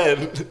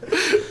land.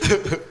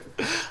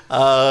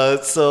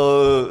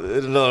 So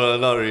no,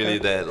 not really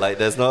that. Like,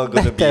 there's not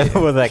gonna be That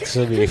would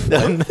actually be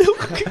fun.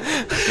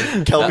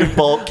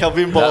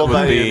 Calvin Ball would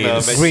back be in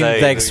insane. Green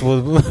Magic. decks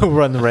would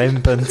run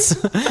rampant.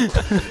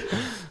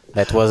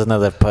 That was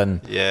another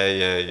pun. Yeah.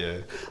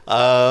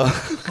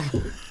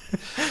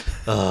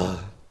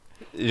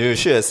 You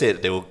should have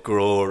said they will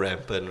grow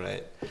rampant,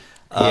 right?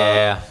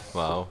 Yeah,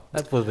 Wow.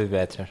 that would be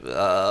better.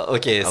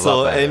 Okay, A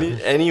so lot better.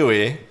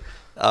 anyway,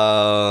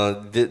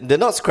 they're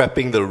not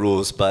scrapping the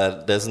rules,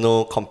 but there's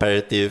no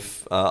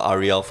comparative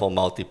REL for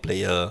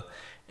multiplayer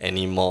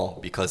anymore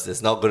because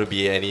there's not going to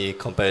be any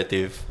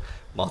comparative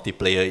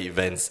multiplayer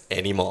events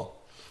anymore.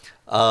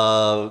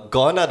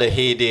 Gone are the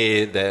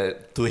heyday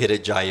that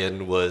two-headed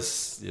giant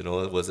was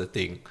a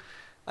thing.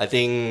 I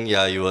think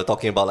you were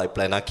talking about like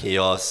Planar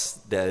Chaos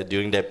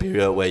during that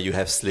period where you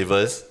have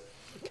slivers,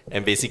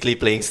 and basically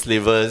playing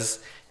slivers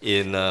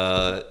in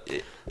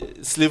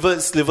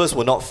slivers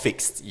were not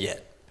fixed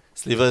yet.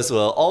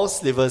 All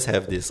slivers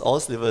have this, all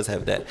slivers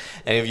have that.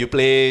 And if you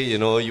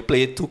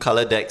play two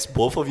color decks,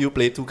 both of you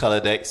play two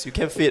color decks, you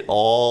can fit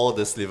all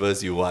the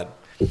slivers you want,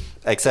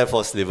 except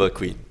for Sliver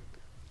Queen.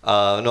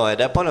 No, at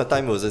that point of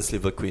time it wasn't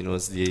Sliver Queen, it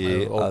was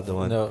the other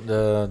one. No,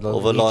 the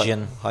Overlord,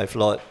 Legion. Hive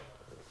Lord.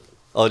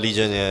 Oh,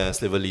 Legion, yeah,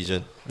 Sliver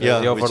Legion. The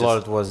which is-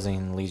 Overlord was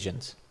in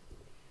Legions.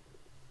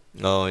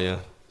 Oh, yeah.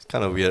 It's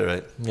kind of weird,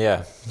 right?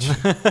 Yeah.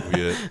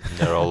 Weird.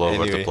 They're all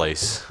over Anyway. the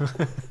place.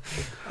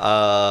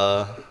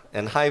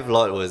 And Hive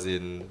Lord was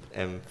in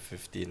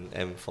M15,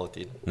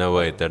 M14. No,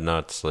 wait, they're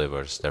not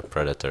slivers. They're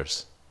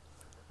predators.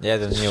 Yeah,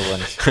 the new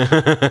ones.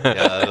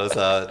 Yeah,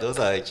 those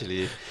are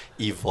actually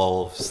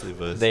evolved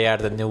slivers. They are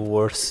the new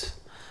worse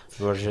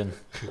version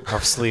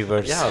of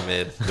slivers. Yeah,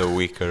 man. The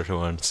weaker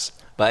ones.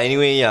 But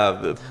anyway,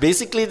 yeah.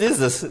 Basically, this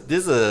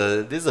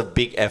is a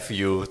big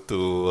fu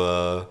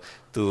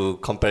to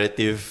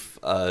comparative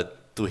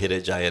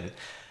two-headed giant.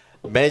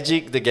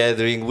 Magic the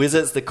Gathering,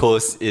 Wizards the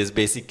Coast is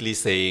basically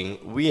saying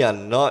we are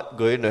not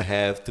going to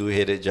have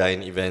two-headed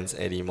giant events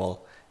anymore.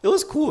 It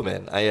was cool,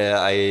 man.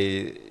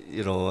 I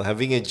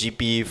having a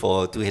GP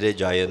for two-headed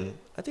giant,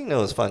 I think that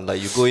was fun. Like,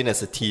 you go in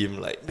as a team,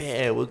 like,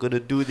 man, we're gonna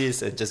do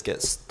this, and just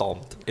get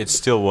stomped. It's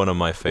still one of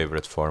my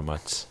favorite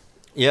formats.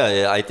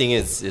 Yeah, I think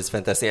it's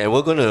fantastic, and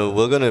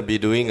we're gonna be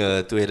doing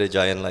a two-headed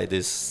giant like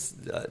this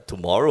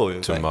tomorrow.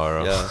 In fact.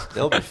 Tomorrow. Yeah,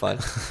 that'll be fun.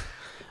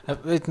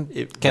 It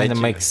It- kind of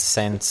Magic. makes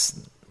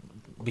sense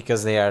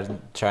because they are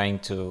trying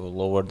to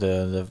lower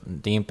the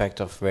impact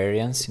of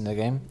variance in the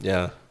game.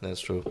 Yeah, that's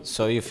true.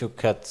 So if you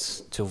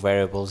cut two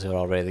variables, you're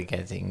already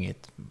getting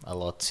it a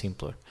lot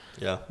simpler.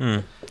 Yeah. Hmm.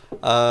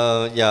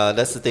 Yeah,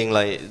 that's the thing.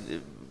 Like,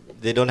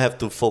 they don't have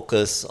to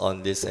focus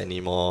on this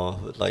anymore.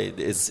 Like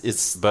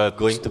it's But-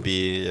 going to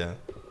be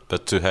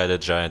But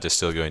Two-Headed Giant is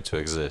still going to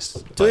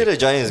exist. Two-Headed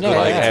Giant is good.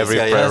 like every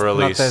yeah, pre- Not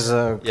release. as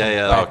a Yeah,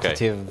 okay.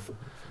 competitive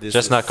This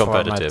Just is- not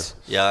format. competitive.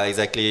 Yeah,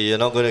 exactly. You're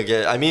not gonna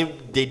get. I mean,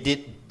 they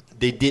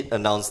did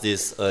announce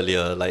this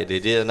earlier. Like they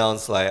did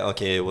announce like,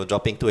 okay, we're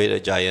dropping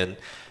Two-Headed Giant.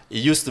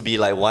 It used to be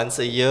like once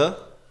a year.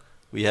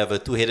 We have a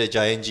Two-Headed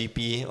Giant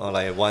GP, or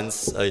like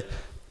once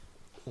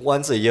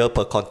a year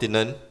per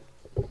continent.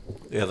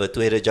 We have a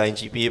Two-Headed Giant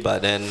GP,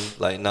 but then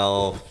like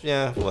now,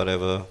 yeah,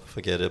 whatever.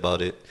 Forget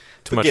about it.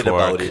 Too much Forget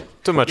about work.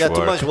 it. Too much yeah, work.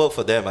 too much work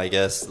for them, I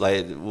guess.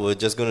 Like we're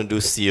just gonna do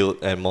sealed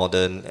and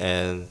modern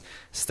and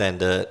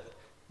standard.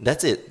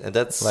 That's it. And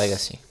that's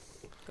legacy.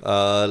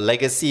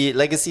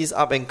 Legacy is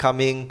up and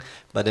coming,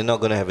 but they're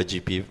not gonna have a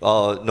GP.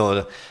 Oh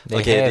no, They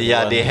okay, had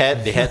yeah, one.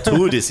 they had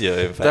two this year.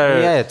 In fact,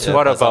 Yeah, two.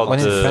 What That's about one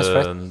in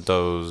France,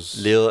 those?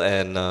 Lil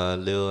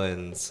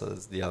and so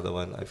it's the other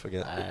one I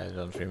forget. I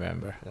don't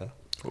remember.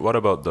 What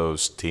about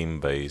those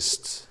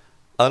team-based?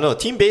 No,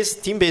 team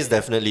based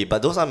definitely,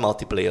 but those are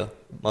multiplayer.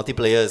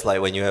 Multiplayer is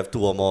like when you have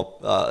two or more.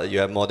 You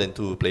have more than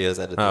two players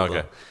at a Oh, table.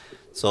 okay.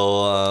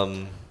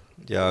 So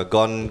yeah,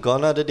 gone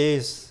are the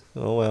days.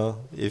 Oh well,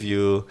 if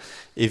you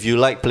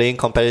like playing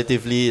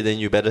competitively, then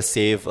you better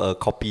save a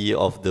copy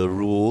of the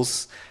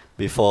rules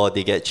before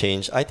they get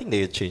changed. I think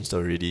they changed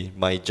already.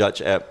 My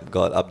Judge app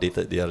got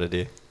updated the other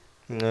day.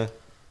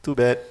 Too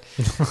bad.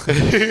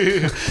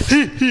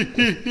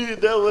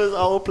 That was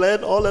our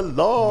plan all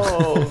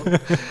along.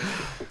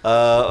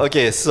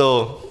 Okay,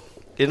 so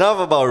enough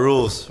about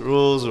rules.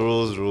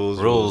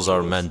 Rules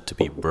are meant to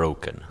be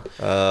broken.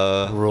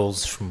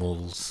 Rules,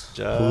 schmools.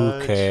 Who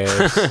Judge.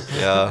 cares?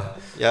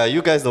 Yeah.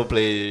 You guys don't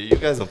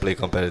play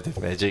competitive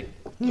Magic.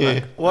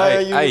 Yeah. Why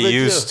are you? I even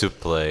used here? to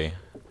play.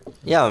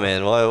 Yeah,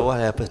 man. What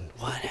happened?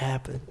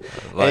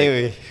 Like,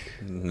 Anyway,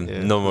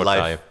 No more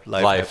life- time.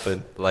 life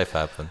happened. Life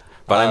happened.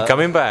 But I'm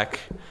coming back.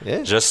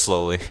 Yeah. Just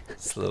slowly.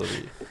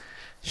 slowly,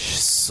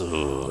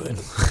 soon.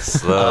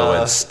 Slow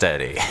and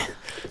steady.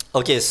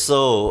 Okay,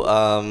 so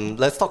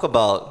let's talk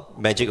about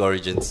Magic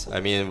Origins. I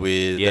mean,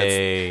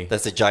 Yay.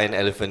 that's a giant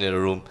elephant in the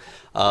room.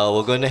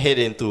 We're going to head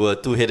into a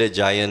Two-Headed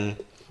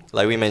Giant.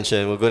 Like we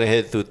mentioned, we're going to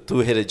head to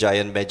Two-Headed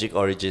Giant Magic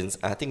Origins.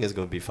 I think it's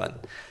going to be fun.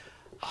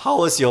 How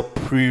was your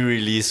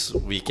pre-release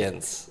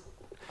weekends?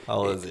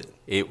 How was it?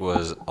 It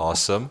was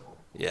awesome.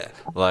 Yeah.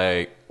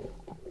 Like,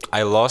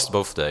 I lost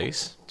both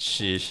days,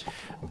 Sheesh.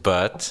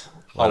 but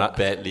How when I-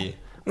 badly?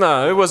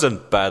 No, it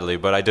wasn't badly,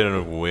 but I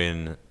didn't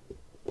win.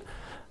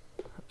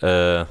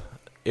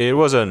 It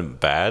wasn't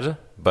bad,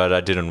 but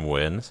I didn't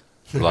win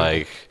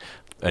like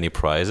any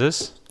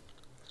prizes.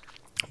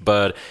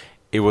 But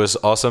it was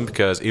awesome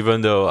because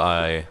even though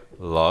I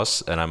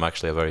lost, and I'm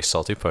actually a very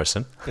salty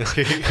person,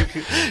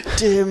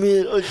 Damn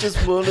it! I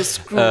just want to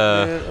screw,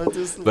 man.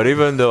 but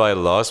even though I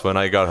lost, when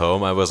I got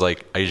home, I was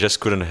like, I just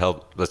couldn't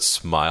help but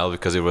smile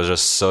because it was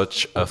just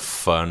such a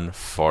fun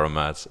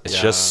format. It's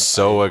Yeah, just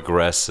so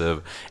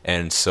aggressive,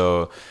 and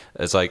so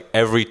it's like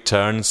every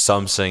turn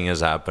something is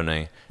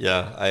happening.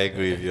 Yeah, I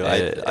agree with you.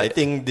 I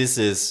think this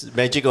is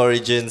Magic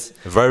Origins.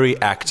 Very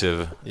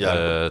active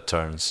Yeah.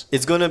 turns.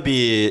 It's gonna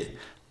be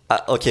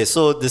okay.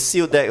 So the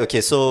sealed deck.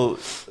 Okay, so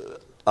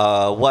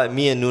what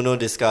me and Nuno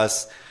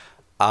discussed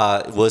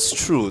was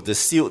true. The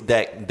sealed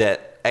deck,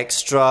 that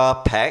extra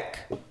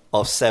pack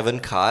of 7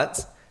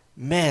 cards,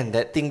 man,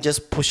 that thing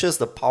just pushes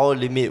the power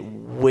limit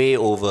way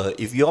over.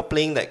 If you're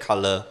playing that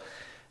color,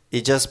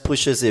 it just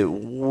pushes it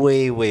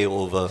way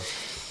over.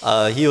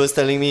 He was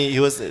telling me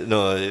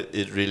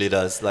it really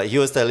does. Like he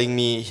was telling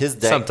me his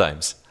deck.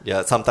 Sometimes.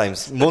 Yeah,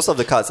 sometimes. Most of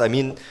the cards. I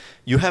mean,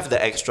 you have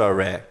the extra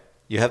rare.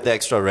 You have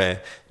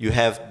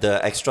the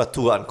extra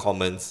 2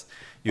 uncommons.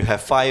 You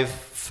have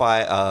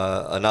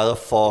another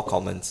 4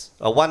 commons.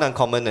 1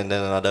 uncommon and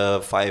then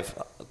another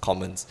 5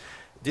 commons.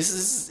 This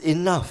is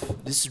enough.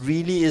 This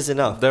really is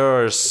enough.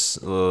 There are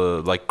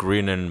like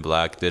green and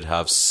black did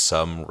have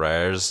some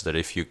rares that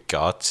if you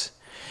got,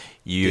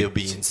 It'll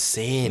be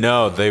insane.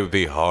 No, they would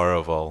be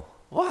horrible.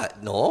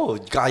 What? No.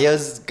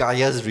 Gaia's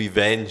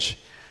Revenge.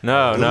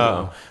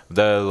 No.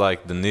 They're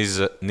like the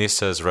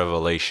Nissa's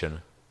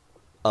Revelation.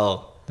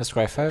 Oh. That's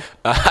Cry 5.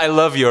 I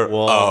love your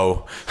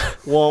Wow.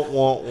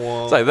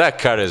 oh. It's like that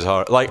card is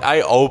hard. Like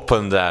I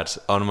opened that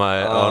on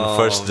my on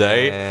first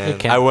day. man. You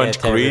can't I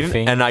went get green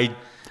everything. and I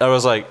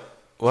was like,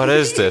 what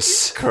is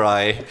this?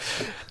 Cry.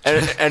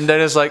 and then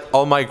it's like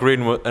all my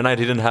green and I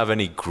didn't have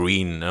any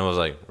green. And I was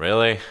like,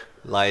 really?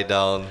 Lie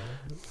down.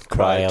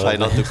 Cry a Try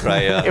little. not to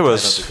cry. Yeah. It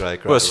was Try not to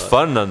cry it was a lot.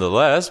 fun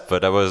nonetheless,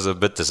 but I was a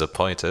bit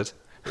disappointed.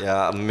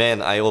 Yeah,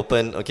 man, I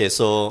opened. Okay,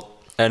 so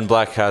And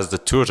black has the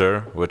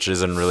tutor, which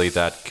isn't really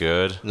that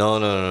good. no,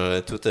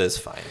 the tutor is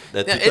fine.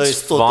 The Yeah, tutor it's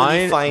is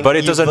totally fine, but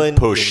it doesn't even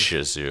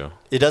pushes you.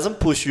 It doesn't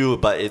push you,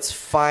 but it's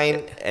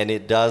fine and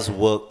it does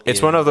work.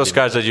 It's one of those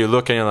cards that you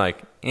look and you're like,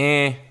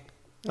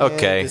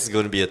 okay. This is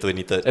going to be a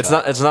 23rd.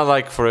 It's not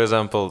like, for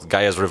example,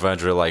 Gaia's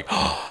Revenge. You're like,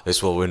 oh,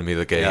 this will win me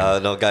the game. Yeah,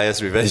 no,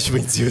 Gaia's Revenge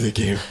wins you the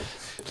game.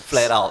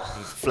 flat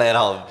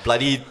out,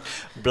 bloody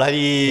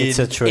It's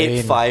a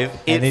train, 8-5,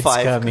 and it's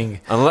 8-5.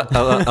 coming.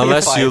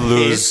 Unless you 8-5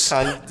 lose,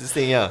 this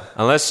thing, yeah.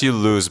 unless you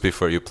lose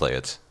before you play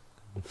it.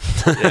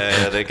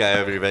 Yeah, the guy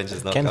of revenge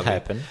is not Can coming.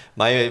 happen.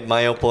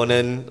 My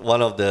opponent,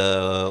 one of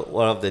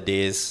the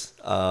days,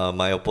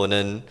 my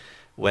opponent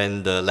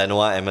went the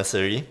Lenoir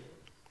Emissary,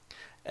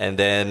 and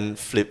then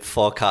flipped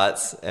 4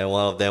 cards, and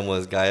one of them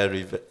was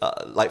Gaia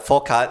like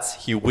 4 cards.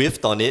 He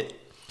whiffed on it.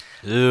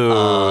 Ew,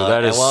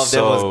 that is and one of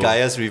them so. was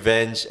Gaia's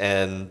Revenge,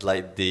 and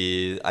like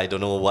I don't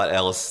know what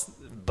else,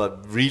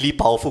 but really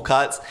powerful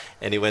cards.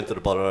 And he went to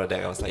the bottom of the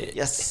deck. I was like,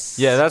 yes.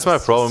 Yeah, that's my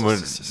problem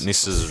with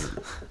Nisa's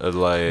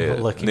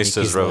Lucky Nisa's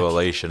Mickey's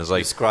revelation. It's You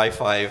like scry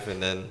 5,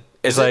 and then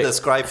It's is it like- the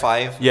scry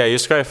 5. yeah, you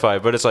scry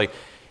 5, but it's like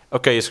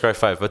okay, you scry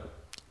 5, but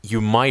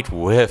you might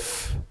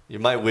whiff. You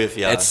might whiff,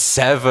 yeah. It's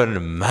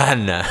 7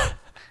 mana.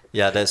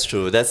 Yeah, that's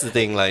true. That's the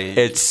thing. Like,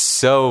 It's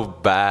so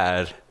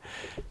bad.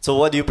 so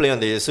what do you play on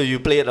day? So you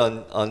played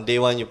on day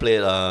 1. You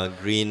played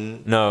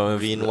green, No,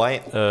 green,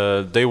 white.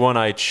 Day 1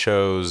 I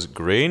chose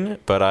green,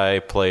 but I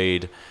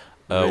played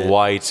a Red.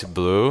 white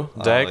blue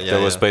deck yeah,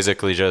 that was yeah.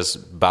 basically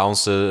just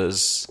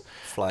bounces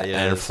Flyers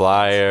and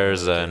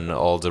flyers and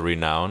all the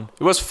renown.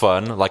 It was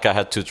fun. Like I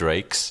had 2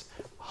 drakes.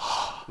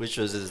 Which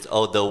was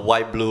the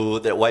white blue,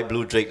 that white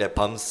blue drake that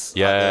pumps.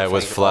 Yeah, out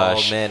with the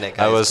flash. Oh man, that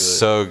guy I is was good.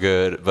 so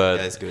good, That but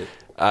guy's good.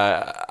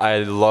 I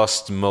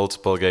lost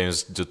multiple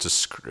games due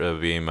to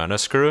being mana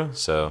screw.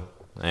 So,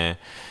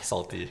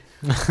 Salty.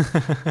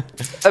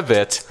 a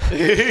bit.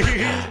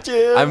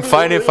 I'm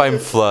fine if I'm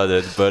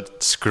flooded,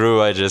 but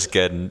screw, I just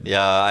get.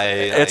 Yeah,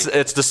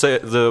 It's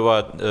the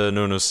what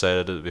Nunu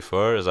said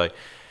before. Is like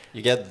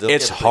you get.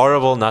 it's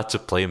horrible not to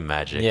play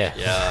Magic. Yeah.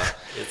 Yeah,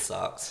 it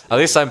sucks. At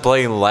least I'm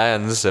playing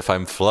lands if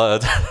I'm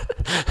flood.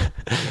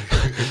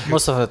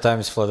 Most of the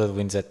times flooded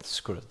wins at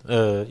screwed.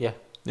 Yeah.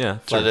 Yeah,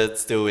 true. Flooded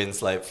still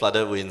wins. Like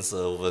flooded wins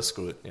over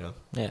screwed. You know.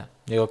 Yeah.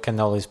 You can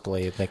always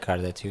play the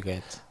card that you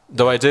get.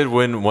 Though I did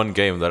win one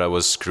game that I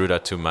was screwed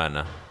at 2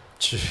 mana.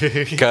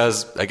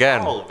 Because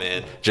again, Oh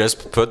man.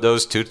 just put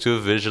those 2/2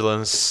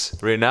 vigilance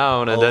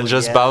renown and Oh, then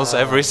just yeah. bounce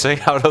everything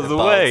out of the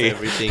Bounce way.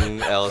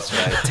 Everything else,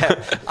 right?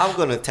 Tap. I'm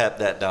gonna tap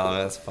that down.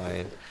 That's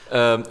fine.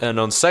 And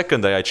on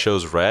second day I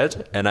chose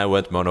red and I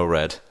went mono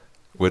red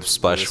with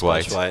splash,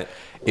 Splash white.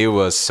 It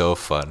was so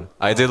fun.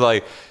 I did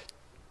like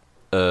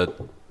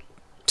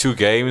 2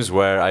 games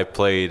where I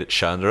played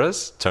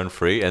Chandra's turn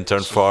 3 and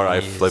turn 4 I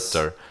Jeez. flipped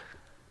her.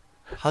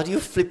 How do you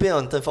flip it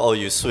on turn 4? Oh,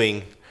 you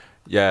swing.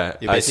 Yeah,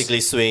 You basically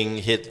swing,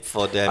 hit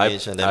for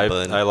damage, and then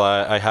burn.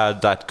 I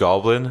had that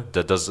goblin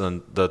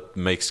that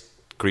makes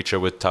creature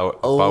with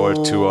power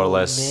 2 or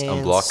less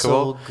man,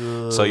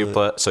 unblockable. so you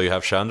good. so you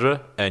have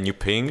Chandra and you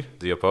ping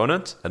the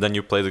opponent and then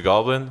you play the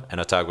goblin and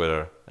attack with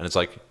her and it's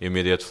like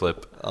immediate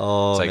flip.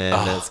 Oh It's like, man,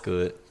 ah. that's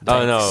good.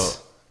 Oh no,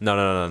 Thanks.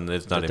 no,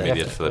 it's not But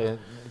immediate They flip.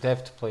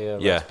 have to play a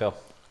red Yeah. spell.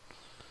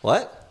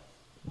 What?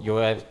 You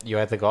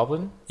had the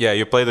goblin. Yeah,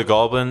 you play the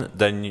goblin,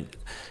 then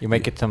You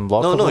make it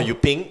unblockable. No, you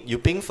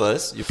ping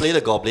first. You play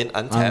the goblin,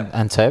 untap.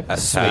 Untap.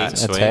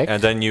 swing, Attack.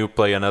 and then you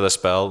play another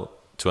spell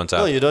to untap.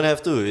 No, you don't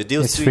have to. It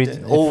deals It's 3.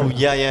 free- Oh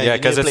yeah. Yeah, you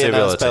need 'cause to it's play the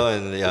another ability. spell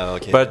and yeah,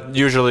 okay. But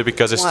usually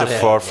because it's the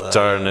Whatever. 4th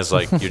turn, it's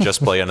like you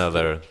just play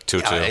another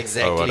 2/2 yeah,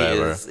 exactly. or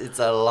whatever. It's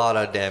a lot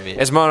of damage.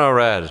 It's mono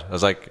red. I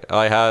was like,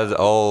 I had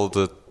all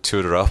the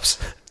 2 drops.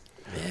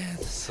 Man,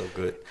 so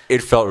good.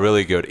 It felt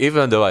really good,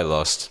 even though I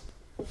lost.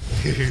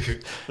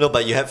 No,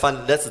 but you had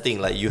fun. That's the thing.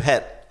 Like you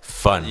had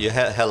Fun.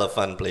 hella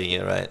fun playing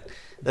it, right?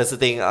 That's the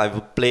thing.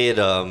 I've played.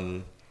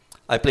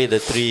 I played the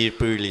 3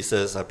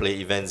 pre-releases. I played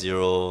Event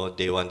 0,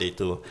 Day 1, Day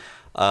 2.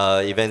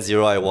 Event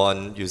 0, I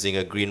won using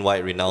a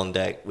green-white renown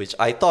deck, which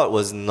I thought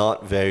was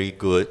not very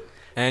good.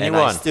 And you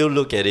I won. still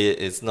look at it.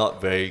 It's not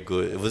very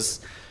good. It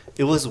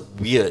was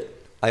weird.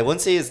 I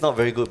won't say it's not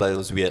very good, but it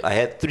was weird. I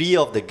had 3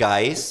 of the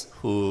guys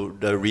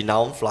the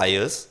renowned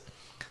flyers.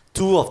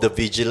 2 of the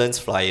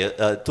vigilance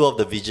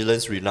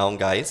renown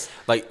guys.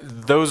 Like,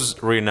 those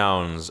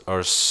renowns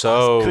are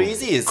so It's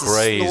crazy. It's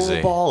crazy. a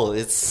snowball.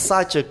 It's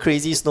such a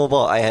crazy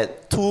snowball. I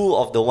had 2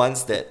 of the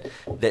ones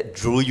that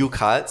drew you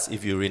cards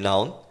if you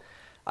renown.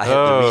 I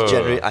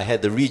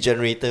had the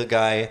regenerator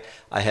guy.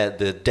 I had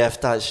the death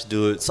touch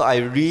dude. So I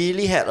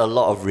really had a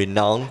lot of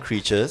renowned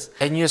creatures.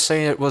 And you're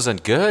saying it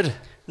wasn't good?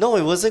 No,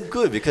 it wasn't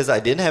good because I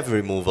didn't have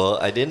removal.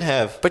 I didn't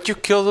have. But you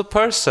killed a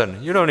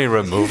person. You don't need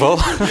removal.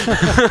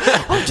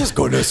 I'm just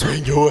gonna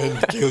swing you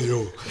and kill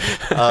you.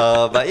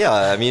 But yeah,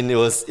 I mean, it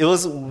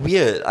was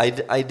weird.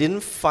 I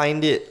didn't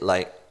find it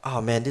like, oh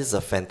man, this is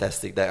a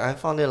fantastic deck. I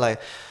found it like,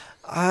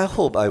 I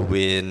hope I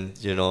win,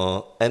 you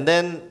know. And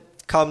then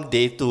come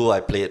day 2,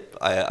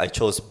 I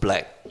chose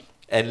black,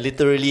 and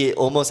literally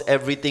almost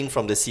everything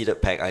from the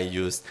seeded pack I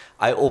used.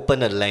 I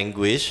opened a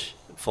languish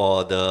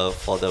for the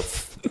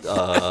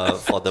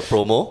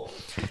promo,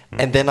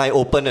 and then I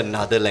opened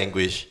another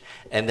language,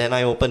 and then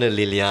I opened a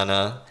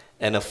Liliana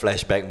and a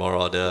flashback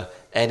Marauder,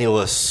 and it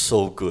was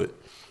so good.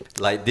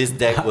 Like this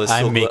deck was so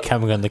I'm good. Mick,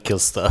 I'm gonna kill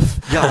stuff.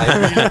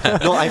 Yeah,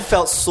 I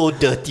felt so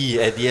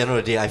dirty at the end of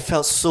the day. I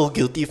felt so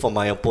guilty for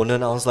my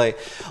opponent. I was like,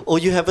 oh,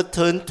 you have a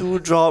turn 2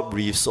 drop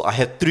Reef Soul. I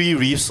had 3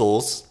 Reef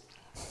Souls.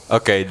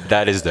 Okay,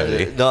 that is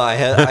dirty. No, I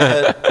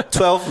had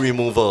 12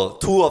 removal.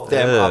 2 of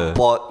them are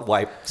bot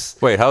wipes.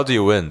 Wait, how do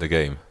you win the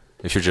game?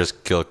 If you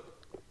just kill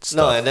stuff?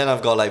 No, and then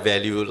I've got like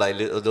value, like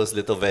those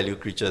little value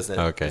creatures. And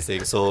Okay.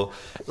 thing. So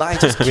like I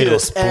just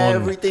killed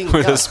everything.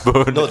 With a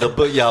spoon. No,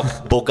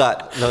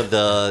 Bogart. No,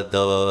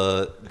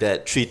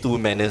 that 3/2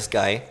 menace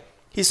guy.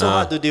 He's so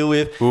hard to deal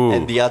with. Ooh.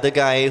 And the other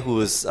guy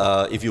who's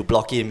if you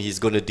block him, he's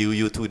gonna deal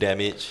you 2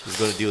 damage. He's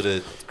gonna deal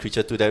the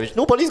creature 2 damage.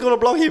 Nobody's gonna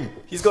block him.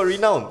 He's got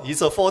renown.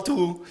 He's a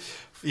 4/2.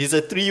 He's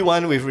a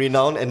 3/1 with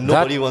renown, and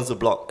nobody wants to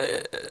block.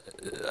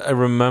 I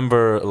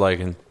remember like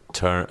in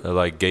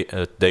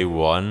day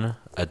 1,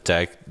 a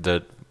deck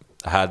that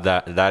had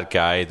that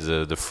guy,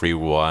 the free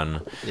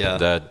one, Yeah.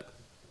 that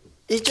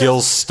It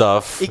kills just,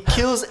 stuff. It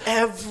kills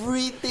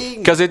everything.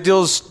 Because it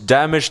deals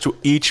damage to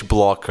each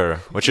blocker,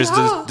 which is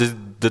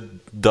the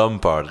dumb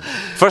part.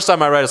 First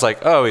time I read, it's like,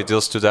 oh, it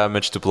deals 2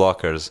 damage to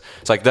blockers.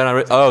 It's like, then I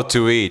read, oh,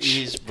 to each.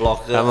 Each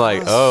blocker. I'm like,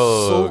 That's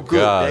oh, so good.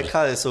 God. That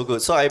card is so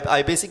good. So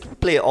I basically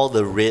play all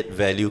the red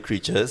value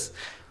creatures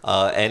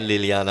and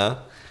Liliana.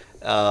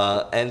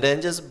 And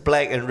then just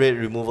black and red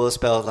removal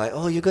spells like,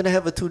 oh, you're gonna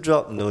have a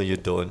 2-drop? No, you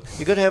don't.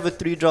 You're gonna have a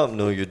 3-drop?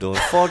 No, you don't.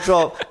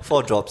 4-drop?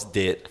 4 drops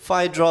dead.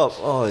 5-drop?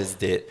 Oh, it's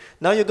dead.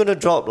 Now you're gonna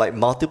drop like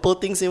multiple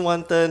things in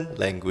one turn?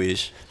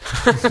 Languish.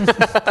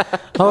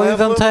 Oh, you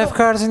don't have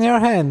cards in your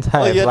hand. I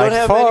Oh, have you like don't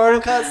have 4. any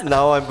more cards?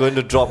 Now I'm going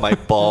to drop my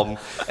bomb.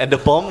 And the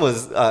bomb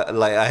was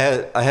like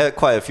I had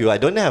quite a few. I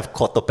don't have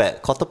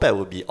Cotopet. Cotopet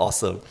would be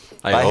awesome.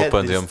 But I had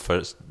opened this- him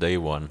first day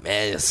 1.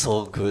 Man, it's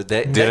so good.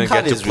 That Didn't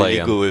card get to is play really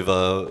him. good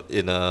with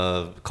in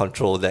a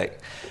control deck.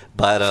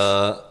 But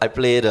I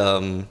played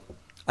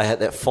I had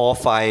that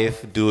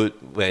 4/5 dude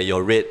where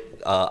your red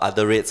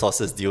other red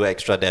sources deal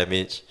extra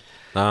damage.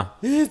 Nah.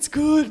 It's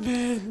good,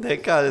 man.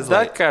 That card is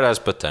That card has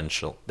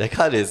potential. that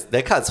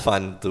card's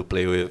fun to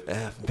play with.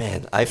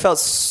 Man, I felt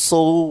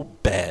so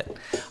bad.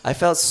 I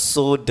felt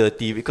so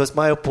dirty because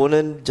my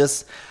opponent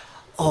just,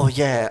 oh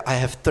yeah, I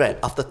have threat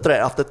after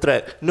threat after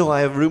threat. No, I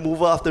have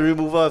removal after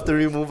removal after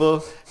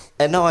removal.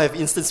 And now I have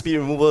instant speed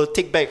removal.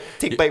 Take back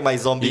my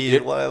zombie,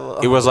 whatever.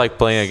 It was like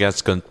playing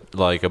against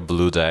like a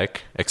blue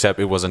deck, except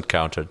it wasn't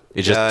countered.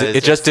 It just Yeah,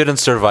 it just didn't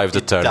survive the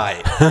It turn. died.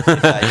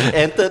 It died. It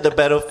entered the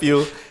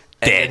battlefield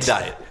and then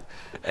died.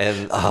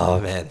 And oh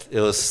man, it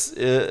was.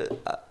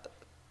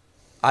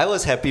 I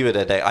was happy with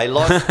that deck. I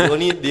lost.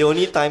 the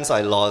only times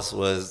I lost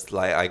was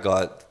like I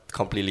got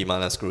completely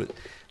mana screwed,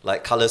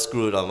 like color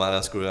screwed or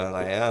mana screwed. I'm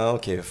like, yeah,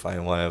 okay,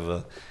 fine,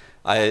 whatever.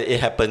 It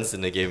happens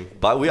in the game.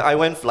 But I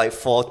went like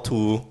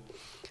 4-2,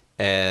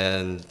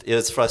 and it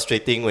was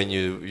frustrating when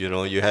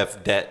you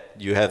have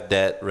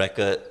that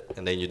record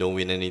and then you don't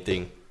win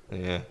anything.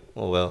 Yeah.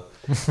 Oh well.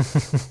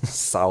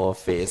 Sour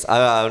face.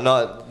 I'm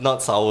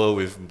not sour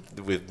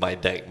with my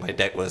deck. My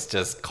deck was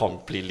just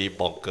completely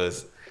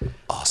bonkers.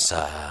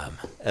 Awesome.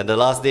 And the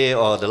last day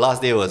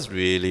was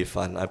really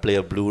fun. I played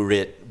a blue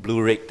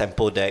red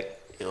tempo deck.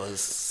 It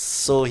was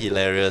so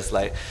hilarious.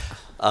 Like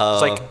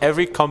It's like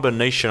every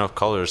combination of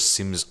colors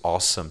seems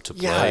awesome to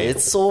play. yeah,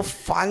 it's so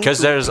fun because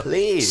to there's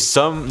play.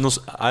 some,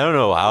 I don't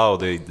know how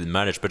they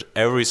manage, but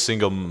every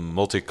single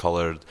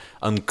multicolored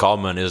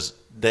uncommon is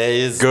There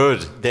is good.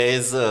 There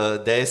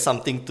is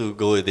something to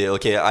go with it.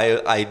 Okay,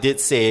 I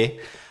did say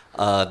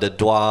the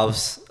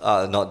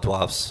not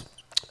dwarves,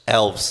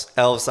 elves.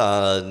 Elves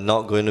are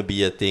not going to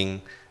be a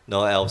thing.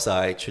 No, elves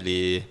are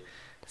actually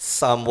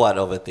somewhat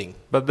of a thing.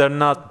 but they're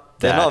not.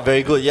 They're not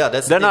very good. Yeah,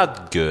 They're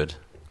not good.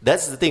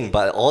 That's the thing.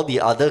 But all the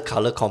other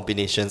color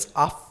combinations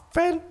are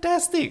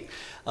fantastic.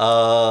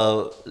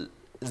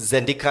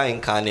 Zendika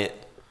Incarnate.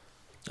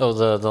 Oh,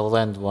 the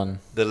land one.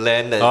 The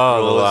land that Oh,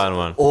 the grows. land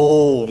one.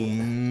 Oh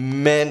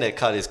man, that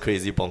card is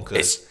crazy bonkers.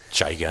 It's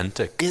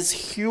gigantic. It's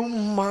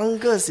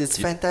humongous. It's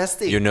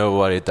fantastic. You know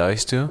what it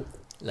dies to?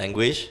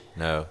 Language.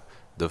 No,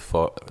 the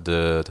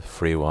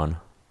free one.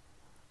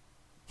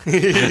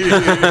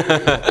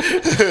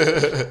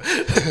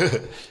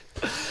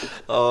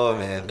 Oh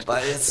man,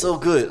 but it's so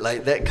good.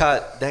 Like that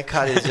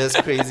card is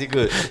just crazy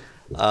good.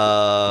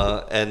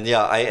 And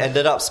yeah, I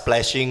ended up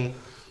splashing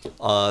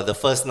the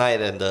first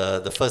night and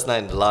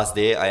the last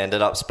day. I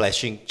ended up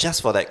splashing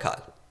just for that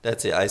card.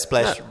 That's it. I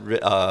splashed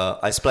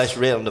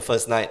red on the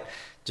first night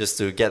just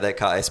to get that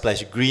card. I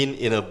splashed green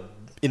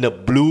in a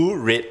blue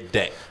red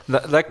deck.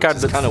 That card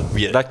is kind of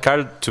weird. That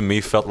card to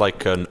me felt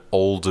like an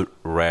old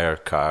rare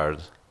card.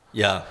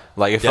 Yeah,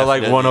 Like it felt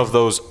like one definitely. of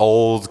those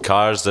old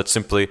cards that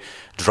simply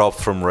dropped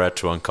from rare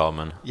to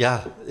uncommon.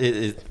 Yeah,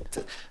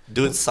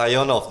 dude,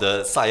 Scion of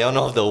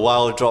the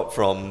Wild dropped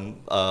from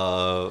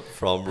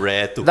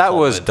rare to That common.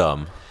 was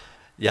dumb.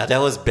 Yeah, that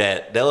was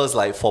bad. That was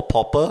like for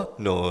Popper.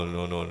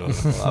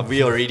 No.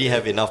 We already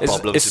have enough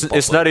problems. with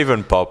It's Popper. not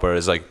even Pauper.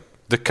 It's like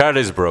the card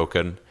is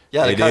broken.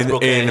 Yeah, the card's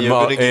broken. And you're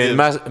gonna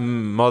give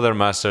in Modern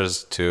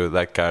Masters 2,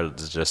 that card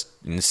is just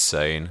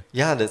insane.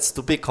 Yeah, that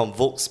stupid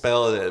convoke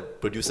spell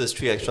that produces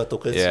 3 extra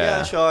tokens. Yeah.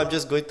 Yeah, sure, I'm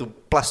just going to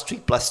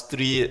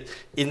 +3/+3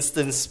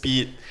 instant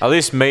speed. At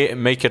least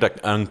make it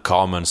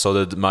uncommon so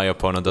that my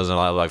opponent doesn't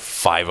have like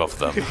 5 of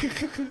them.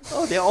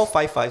 Oh, they're all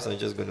 5/5s. I'm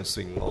just gonna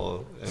swing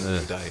all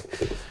and die.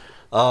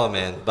 Oh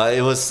man, but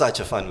it was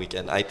such a fun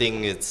weekend. I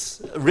think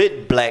it's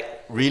red-black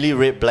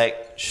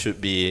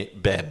should be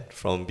banned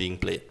from being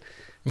played.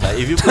 Like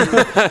if you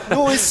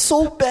no, it's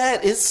so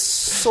bad. It's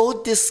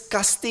so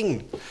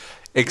disgusting.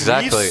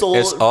 Exactly, Reef Soul,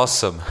 it's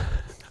awesome.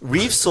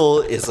 Reef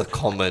Soul is a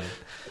common.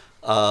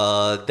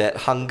 That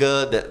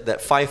hunger, that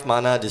 5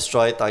 mana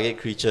destroy target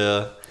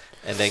creature,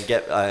 and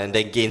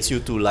then gains you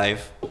 2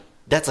 life.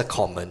 That's a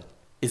common.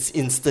 It's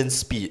instant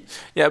speed.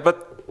 Yeah,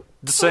 but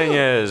the thing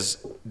is,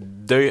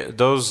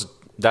 those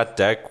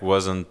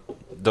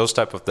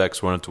type of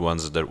decks weren't the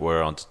ones that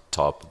were on the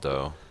top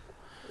though.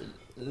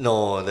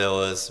 No, there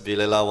was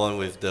Villela one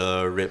with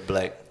the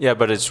red-black. Yeah,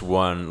 but it's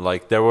one.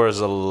 Like there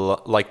was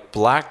like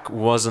black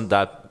wasn't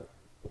that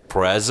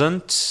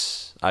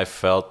present. I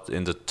felt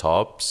in the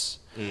tops.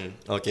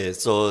 Okay,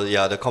 so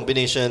yeah, the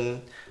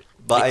combination,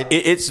 but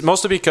it's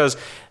mostly because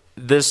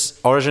this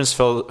Origins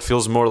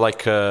feels more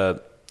like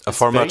a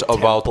format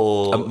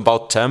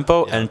about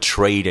tempo and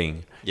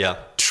trading. Yeah.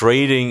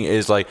 Trading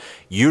is like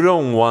you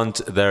don't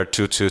want their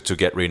 2/2 to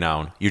get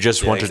renowned. You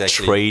just want to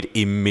trade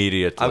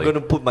immediately. I'm going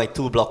to put my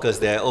 2 blockers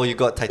there. Oh, you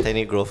got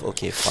Titanic Growth.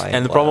 Okay, fine.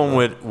 And the problem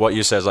with what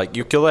you said is like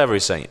you kill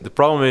everything. The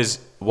problem is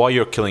while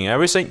you're killing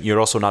everything, you're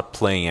also not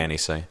playing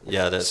anything.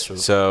 Yeah, that's true.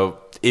 So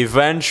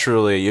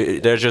eventually,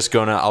 they're just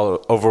going to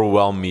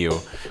overwhelm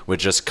you with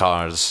just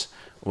cards.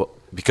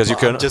 Because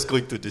I'm just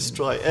going to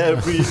destroy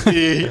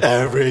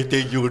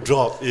everything you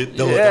drop. It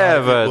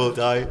will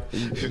die.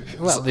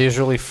 Well,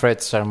 usually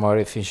threats are more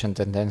efficient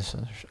than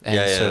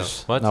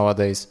answers What?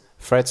 nowadays.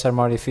 Threats are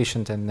more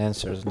efficient than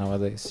answers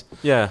nowadays.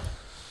 Yeah.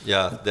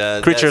 Yeah.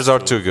 Creatures are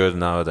too good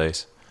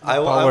nowadays. I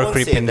won't say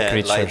creeping that.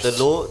 creatures. Like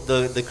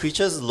the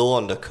creatures low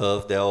on the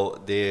curve,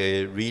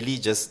 they really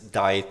just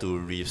die to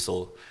Reef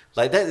Soul.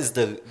 Like that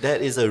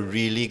is a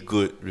really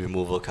good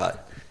removal card.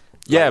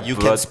 Yeah, like you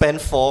can spend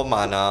 4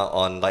 mana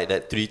on like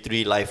that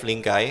 3/3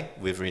 lifelink guy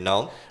with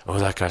Renown. Oh,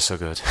 that guy's so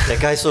good. That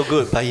guy's so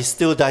good, but he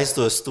still dies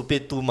to a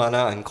stupid 2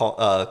 mana and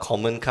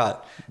common card.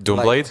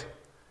 Doomblade?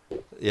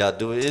 Yeah,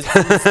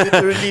 it's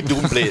literally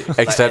Doomblade.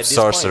 Except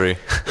sorcery.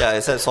 Yeah,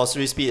 except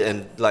sorcery speed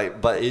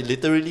but it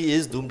literally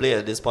is Doomblade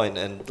at this point,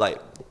 and like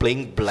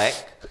playing black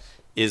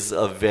is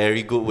a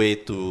very good way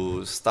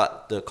to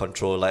start the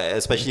control. Like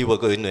especially we're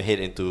going to head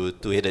into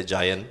 2-headed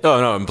giant.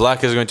 No,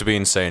 black is going to be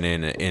insane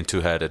in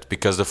 2-headed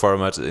because the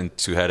format in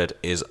 2-headed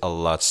is a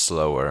lot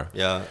slower.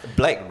 Yeah,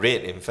 black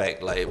red. In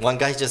fact, like one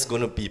guy's just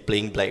going to be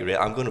playing black red.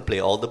 I'm going to play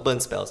all the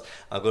burn spells.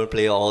 I'm going to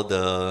play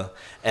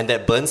and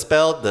that burn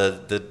spell,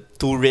 the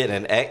 2 red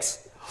and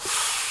X.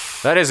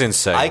 That is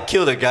insane. I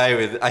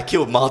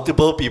killed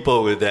multiple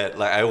people with that.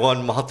 Like I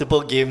won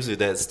multiple games with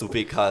that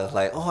stupid card.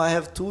 Like, oh, I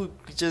have 2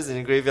 creatures in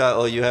the graveyard.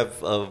 Oh, you have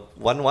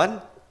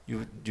 1/1.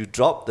 You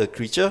drop the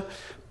creature,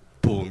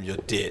 boom, you're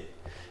dead.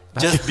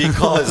 Just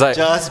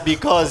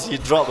because you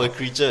drop a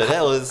creature.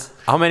 That was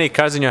how many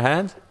cards in your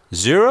hand?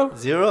 0?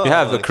 0. You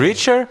have a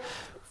creature.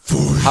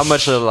 How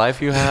much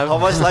life you have? How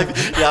much life?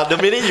 Yeah, the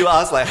minute you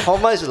ask like how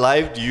much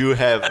life do you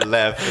have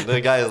left, and the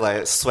guy is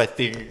like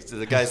sweating.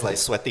 The guy's like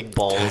sweating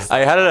balls.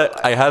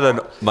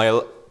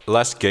 My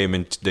last game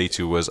in day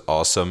 2 was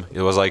awesome.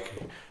 It was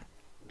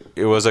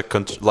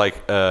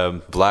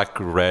black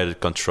red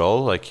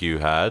control like you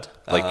had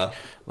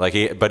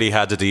but he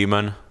had the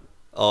demon.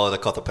 Oh, the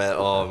Cotopad.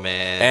 Oh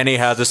man. And he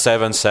had the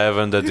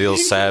 7/7 that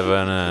deals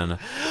 7 and.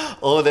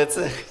 Oh,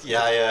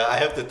 yeah. I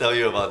have to tell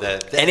you about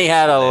that. And he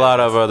had a lot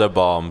of other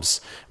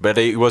bombs, but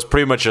it was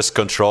pretty much just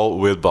control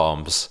with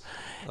bombs.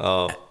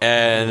 Oh.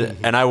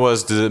 And I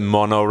was the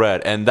mono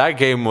red, and that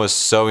game was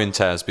so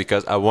intense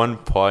because at one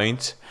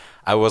point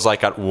I was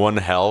like at 1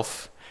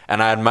 health,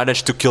 and I had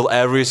managed to kill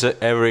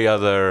every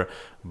other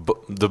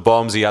the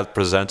bombs he had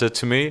presented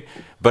to me,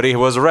 but he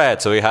was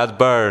red, so he had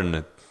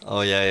burn.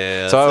 Oh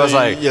yeah. So I was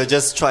like, you're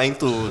just trying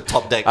to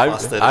top deck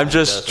faster. I'm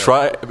just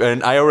trying,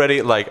 and I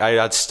already I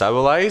had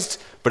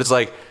stabilized, but it's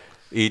like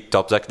he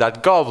top decked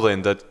that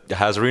goblin that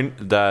has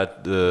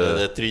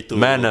the 3/2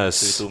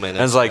 menace, 3/2 menace,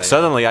 and it's like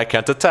suddenly I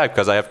can't attack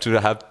because I have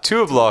to have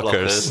 2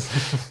 blockers.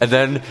 And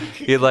then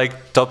he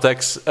like top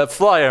decks a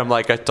flyer. I'm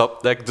like I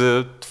top deck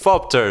the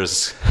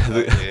Thopters,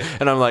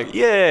 and I'm like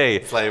yay!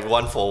 It's like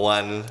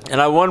 1-for-1.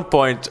 And at one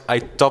point I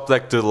top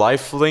decked the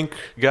lifelink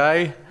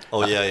guy.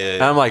 Oh yeah.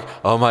 And I'm like,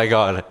 oh my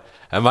god,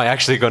 am I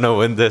actually gonna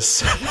win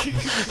this?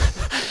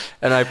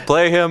 And I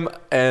play him,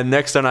 and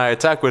next turn I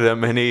attack with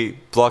him, and he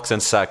blocks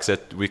and sacks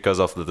it because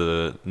of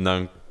the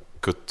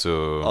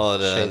Nankuto. Oh,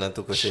 the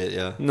Nantuko shit,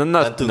 yeah.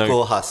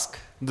 Nantuko husk.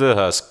 The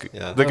husk.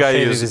 Yeah. The guy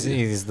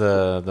is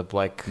the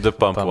black. The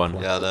pump one.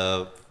 Yeah,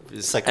 the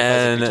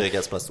sacrifice creature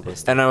gets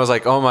 +2/+2. And I was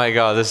like, oh my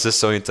god, this is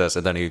so intense.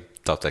 And then he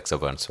top decks a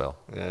burn spell.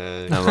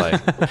 Yeah. I'm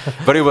like,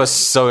 but it was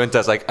so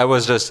intense. Like I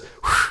was just.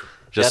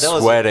 just that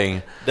was-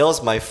 sweating. That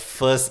was my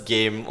first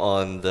game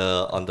on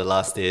the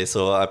last day.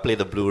 So I played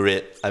the blue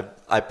red.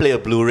 I played a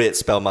blue red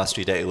spell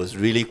mastery deck. It was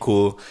really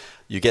cool.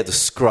 You get to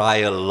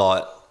scry a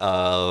lot,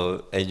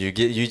 and you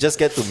just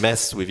get to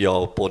mess with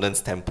your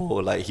opponent's tempo.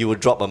 Like he would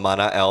drop a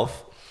mana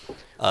elf,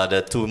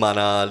 the 2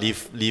 mana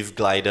leaf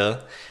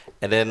glider,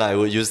 and then I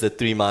would use the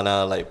 3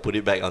 mana, like put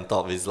it back on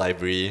top of his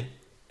library.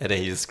 And then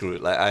he's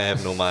screwed. Like, I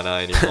have no mana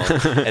anymore.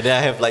 And then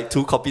I have like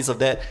 2 copies of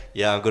that.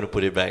 Yeah, I'm going to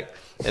put it back.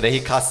 And then he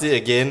casts it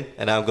again,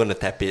 and I'm going to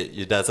tap it.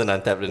 He doesn't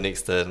untap the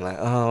next turn. Like,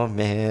 oh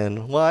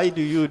man, why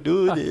do you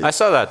do this? I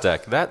saw that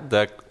deck. That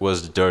deck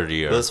was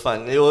dirtier. It was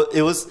fun. It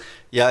was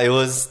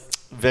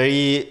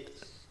very...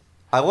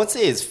 I won't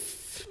say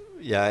it's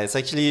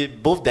actually...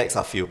 Both decks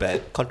are feel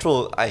bad.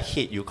 Control, I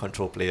hate you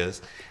control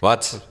players.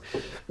 What?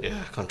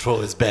 Yeah,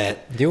 control is bad.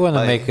 Do you want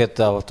to Like- make it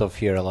out of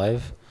here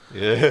alive?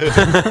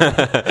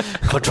 Yeah.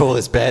 Control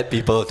is bad,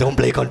 people. Don't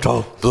play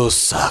control. Blue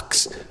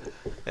sucks.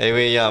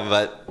 Anyway, yeah,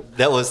 but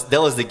that was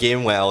the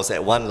game where I was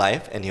at 1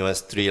 life and he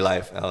was 3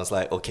 life. And I was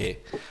like, okay,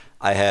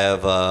 I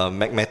have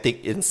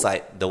Magmatic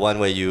Insight, the one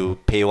where you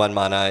pay 1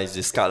 mana, you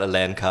discard a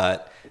land card,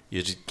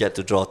 you just get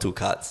to draw 2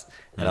 cards.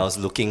 And I was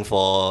looking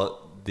for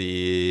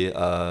the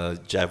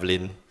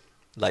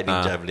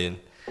lightning javelin.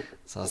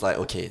 So I was like,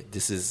 okay,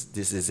 this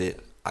is it.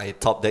 I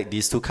top deck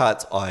these 2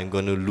 cards, or I'm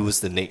going to lose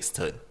the next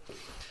turn.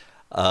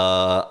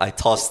 I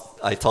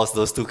tossed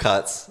those 2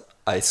 cards.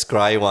 I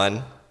scry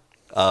 1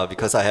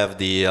 because I have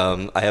the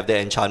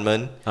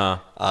enchantment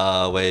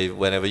where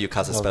whenever you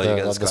cast a spell you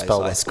get a scry.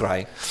 So I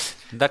scry.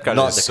 That card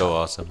Not is the so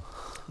card. awesome.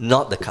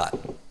 Not the card.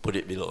 Put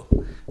it below.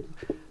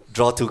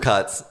 Draw 2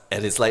 cards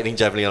and it's lightning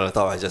javelin on the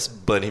top. I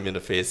just burn him in the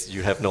face.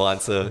 You have no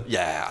answer.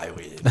 Yeah, I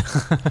win.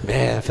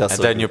 Man, it felt And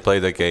so then good. you play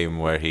the game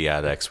where he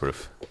had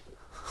X-Roof.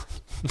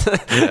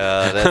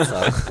 Yeah, that's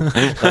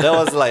but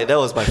that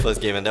was my first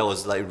game, and that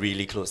was like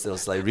really close. It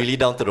was like really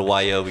down to the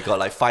wire. We got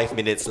like 5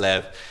 minutes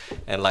left,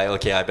 and like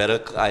okay,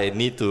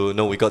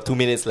 we got 2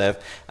 minutes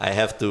left. I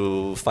have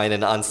to find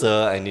an answer.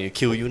 I need to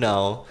kill you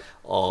now,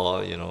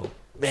 or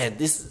man,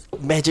 this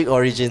Magic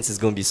Origins is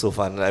gonna be so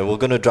fun. Like, we're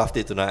gonna draft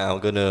it tonight. I'm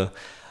gonna.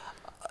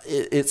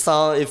 It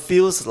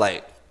feels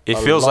like. It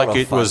a feels lot like of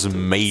it fun was to-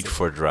 made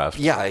for draft.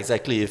 Yeah,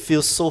 exactly. It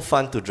feels so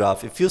fun to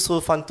draft. It feels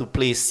so fun to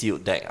play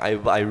sealed deck.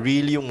 I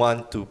really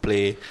want to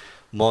play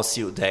more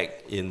sealed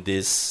deck in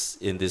this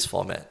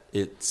format.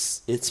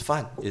 It's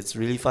fun. It's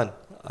really fun.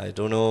 I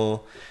don't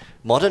know.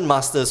 Modern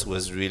Masters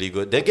was really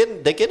good. They're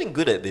getting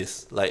good at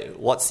this. Like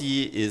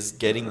WotC is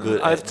getting good.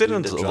 I at doing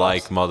didn't the drafts.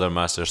 like Modern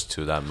Masters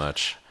 2 that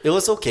much. It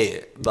was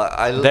okay,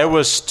 but There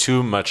was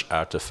too much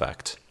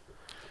artifact.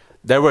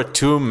 There were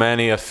too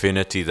many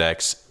affinity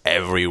decks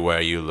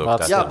everywhere you looked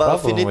That's at. yeah, the them. but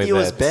problem Affinity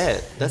with was that.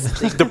 bad. That's the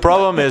thing. The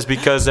problem is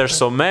because there's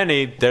so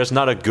many, there's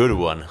not a good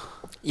one.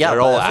 Yeah, They're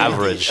but all Affinity,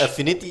 average.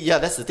 Affinity, yeah,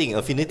 that's the thing.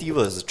 Affinity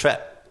was a trap.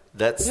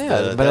 That's Yeah,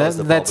 that was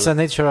the that's the problem.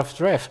 nature of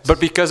draft.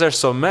 But because there's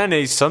so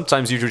many,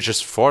 sometimes you're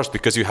just forced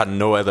because you had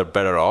no other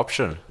better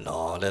option.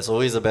 No, there's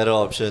always a better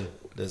option.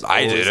 There's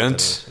I always a didn't. better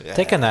option. Yeah.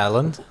 Take an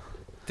island.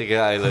 Take an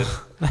island.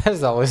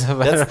 There's always a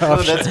better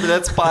option.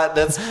 That's part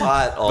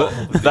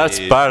of That's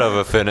the- part of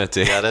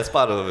affinity. Yeah, that's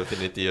part of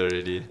Affinity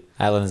already.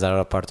 Islands are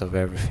a part of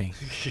everything.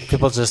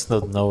 People just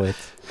don't know it.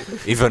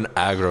 Even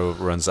aggro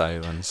runs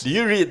islands. Do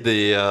you read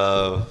the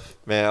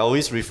man? I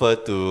always refer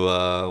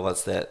to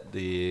what's that?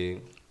 The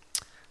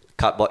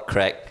cardboard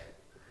crack.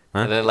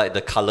 Huh? And then like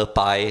the color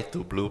pie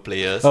to blue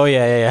players. Oh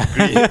yeah.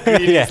 Green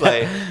Yeah. is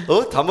like,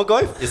 oh,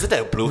 Tarmogoyf? Isn't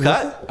that a blue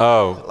card?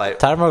 Oh, Like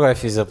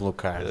Tarmogoyf is a blue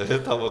card.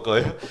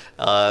 Tarmogoyf.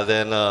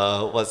 Then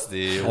what's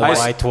the A I s-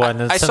 white one.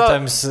 And I saw-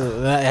 sometimes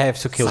I have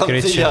to kill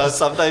creatures. Yeah,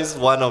 sometimes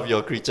one of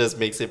your creatures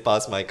makes it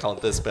past my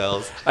counter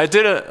spells.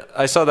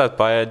 I saw that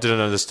pie. I didn't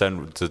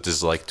understand the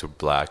dislike to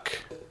black.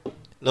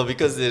 No,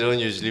 because they don't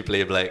usually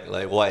play black,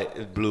 like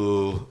white,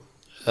 blue.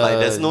 Like,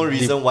 there's no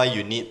reason why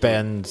you need to.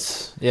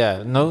 Depends.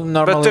 Yeah, no. But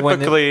Normally,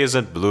 typically,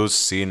 isn't blue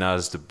seen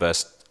as the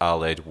best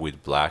allied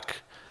with black?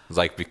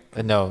 Like,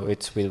 no,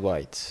 it's with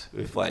white.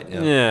 With white,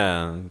 yeah.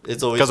 yeah,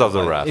 It's always because of the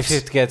white. wraps.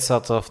 If it gets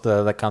out of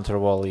the counter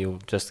wall, you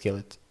just kill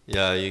it.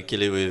 Yeah, you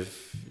kill it with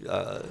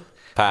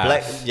Path.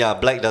 black. Yeah,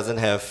 black doesn't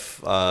have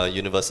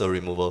universal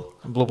removal.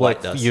 Blue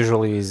White black does.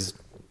 usually is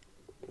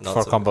Not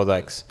for so combo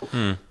decks.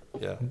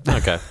 Yeah,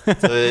 Okay,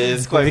 so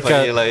it's quite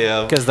Because- funny.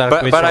 Like, Because Dark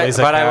but Ritual I is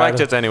a but I card. liked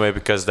it anyway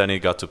because then it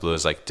got to blue.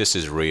 It's like this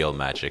is real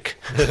magic.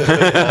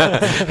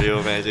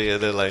 real magic,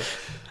 and then like,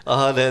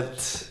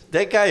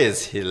 that guy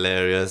is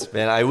hilarious,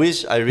 man. I He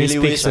really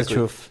speaks wish I the could.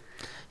 truth.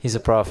 He's a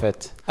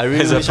prophet. I really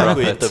He's a wish I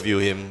could prophet. interview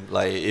him.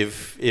 Like,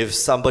 if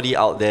somebody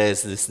out there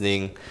is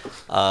listening,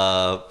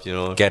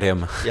 Get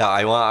him. Yeah,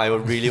 I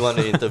would really want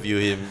to interview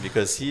him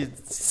because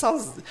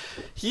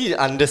he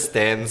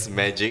understands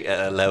magic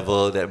at a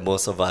level that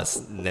most of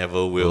us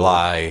never will.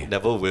 Lie.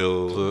 Never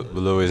will.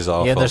 Blue is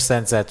awful. He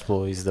understands that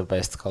blue is the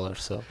best color.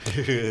 So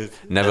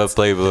Never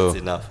play blue.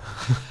 That's enough.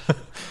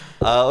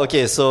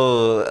 Okay,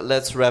 so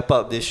let's wrap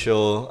up this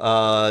show.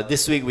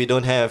 This week we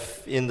don't have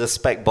in the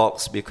spec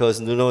box because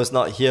Nuno is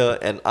not here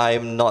and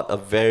I'm not a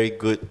very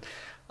good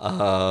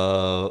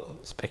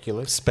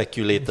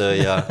speculator,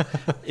 yeah.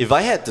 If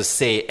I had to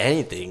say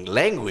anything,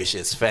 Language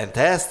is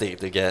fantastic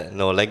to get.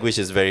 No, Language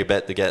is very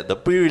bad to get. The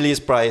pre-release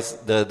price,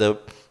 the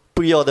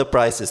pre-order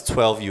price is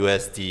 12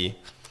 USD.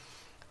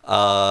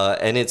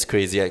 And it's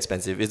crazy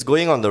expensive. It's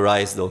going on the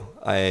rise though.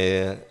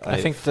 I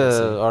think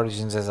the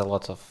Origins has a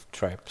lot of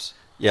traps.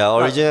 Yeah,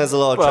 Origin has a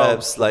lot of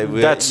traps.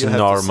 That's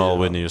normal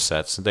with new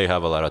sets. They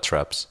have a lot of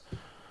traps.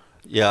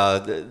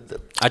 Yeah,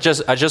 I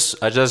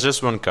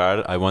just one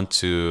card. I want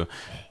to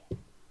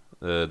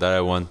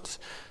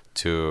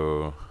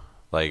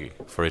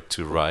like for it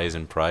to rise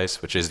in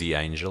price, which is the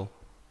Angel.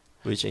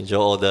 which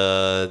angel? Or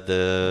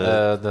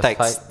the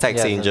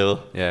tax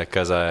angel? Yeah,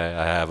 because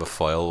I have a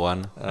foil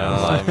one,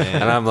 Oh,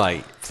 man. and I'm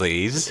like,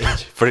 please,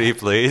 pretty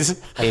please. I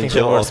think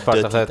Angel the worst of part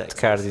of dirty that Texas.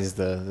 card is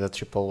the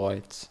triple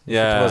white. If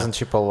Yeah. it wasn't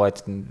triple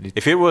white,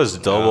 If it was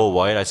double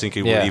white, I think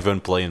it Yeah. would even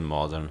play in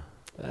modern.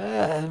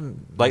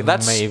 Like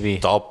that's maybe.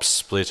 top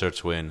Splitter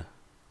Twin,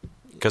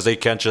 because they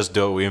can't just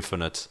do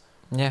infinite.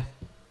 Yeah.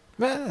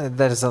 Well,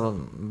 there's a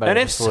And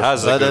it has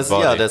a But good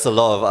body. there's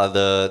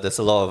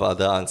a lot of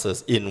other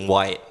answers in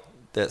white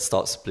that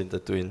stop Splinter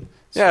Twin.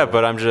 Yeah,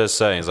 but I'm just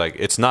saying, it's like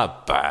it's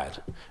not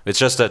bad. It's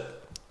just that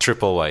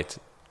triple white.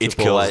 It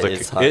Triple kills white the.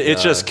 is hard, It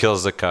yeah. just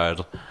kills the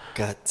card.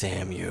 God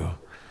damn you.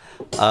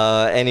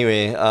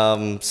 Anyway,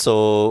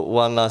 so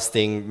one last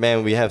thing.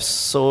 Man, we have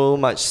so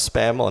much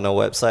spam on our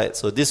website.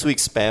 So this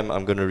week's spam,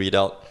 I'm going to read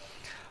out.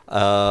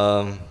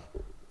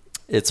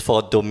 It's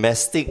for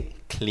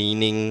domestic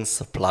cleaning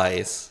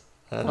supplies.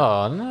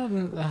 Oh,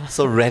 no.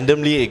 So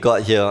randomly it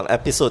got here on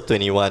episode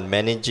 21,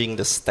 Managing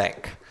the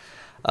Stack.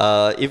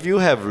 If you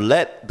have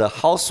let the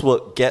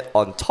housework get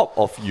on top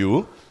of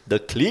you, the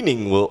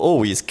cleaning will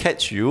always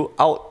catch you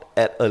out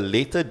at a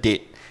later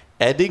date,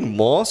 adding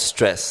more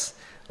stress.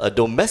 A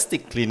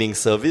domestic cleaning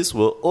service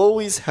will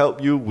always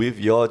help you with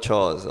your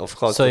chores. Of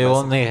course, So you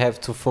domestic- only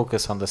have to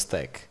focus on the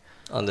stack.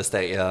 on the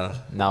stack, yeah.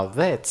 Now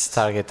that's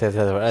targeted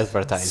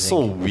advertising.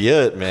 So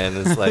weird, man.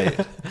 It's like,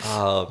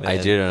 oh man. I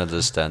didn't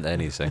understand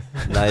anything.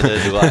 Neither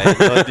do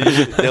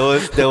I. No,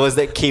 there was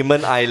that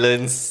Cayman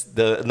Islands.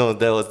 There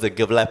was the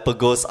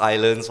Galapagos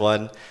Islands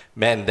one.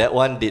 Man, that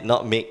one did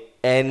not make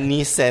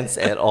any sense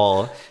at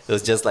all. It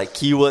was just like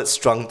keywords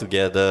strung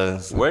together.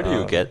 Where do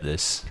you get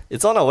this?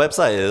 It's on our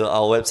website.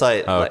 Our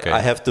website. Oh, like, okay.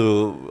 I have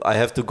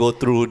to go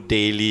through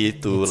daily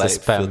to It's a like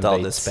spam filter out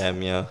the bait.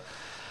 spam. Yeah.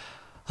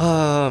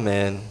 Ah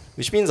man,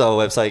 which means our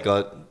website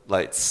got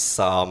like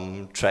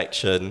some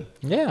traction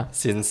Yeah.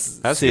 since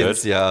That's good.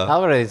 I yeah,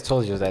 already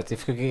told you that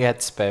if you get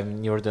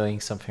spam, you're doing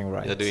something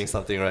right. you're doing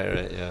something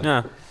right. Yeah.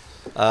 Yeah.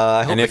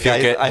 I hope And the if you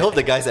guys, get- I hope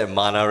the guys at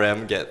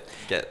Manaram get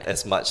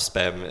as much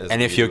spam as And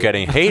we if you're do.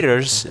 getting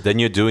haters, then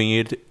you're doing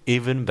it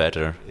even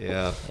better.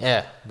 yeah.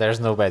 Yeah, there's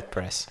no bad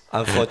press.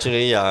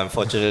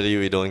 Unfortunately,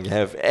 we don't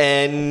have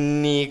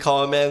any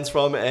comments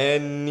from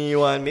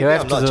anyone. Maybe you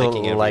have I'm not to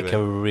checking do like a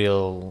everywhere.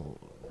 real.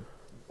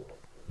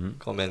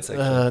 Comment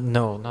section.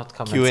 No, not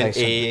comment Q&A.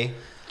 section.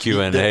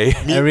 Q&A.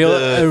 Meet A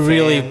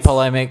really fans.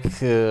 polemic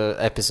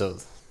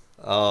episode.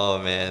 Oh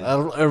man.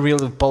 A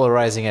really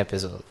polarizing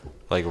episode.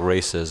 Like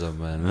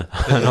racism and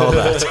all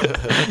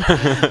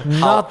that.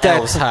 Not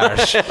that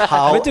harsh.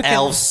 How But you can-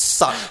 elves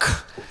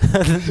suck.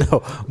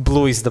 No,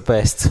 blue is the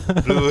best.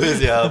 Blue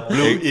is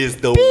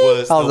the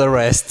worst. All the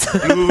rest.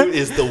 Blue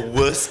is the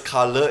worst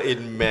color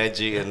in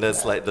Magic, and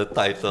that's like the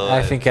title.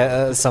 I think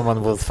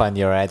someone will find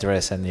your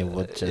address and you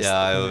would just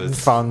Yeah, it was-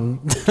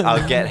 found.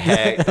 I'll get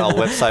hacked. Our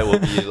website will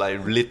be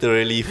like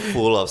literally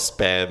full of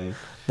spam.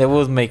 They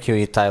would make you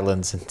eat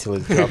islands until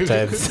it dropped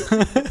dead.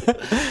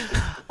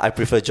 I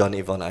prefer John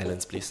Avon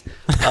Islands, please.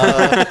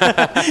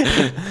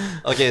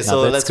 Okay, so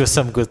Now that's let's got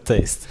some good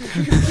taste.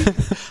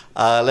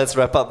 let's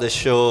wrap up the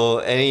show.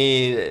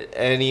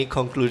 Any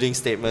concluding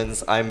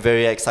statements? I'm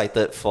very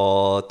excited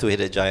for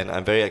Two-Headed Giant.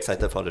 I'm very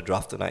excited for the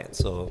draft tonight,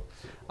 so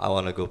I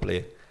want to go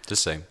play. The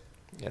same.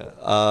 Yeah.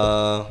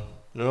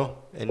 No,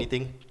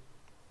 anything?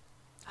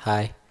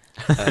 Hi.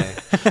 Hi.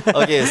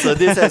 Okay, so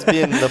this has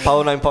been the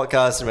Power 9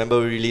 Podcast. Remember,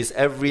 we release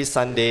every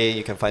Sunday.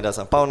 You can find us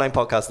on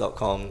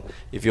power9podcast.com.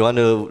 If you want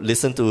to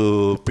listen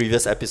to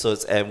previous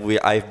episodes, and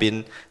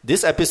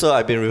this episode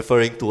I've been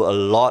referring to a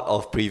lot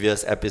of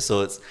previous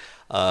episodes,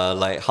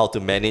 like how to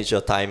manage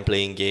your time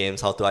playing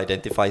games, how to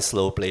identify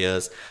slow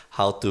players,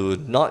 how to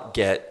not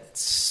get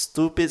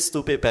stupid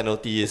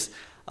penalties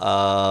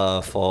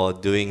for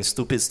doing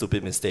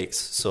stupid mistakes.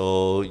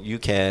 So you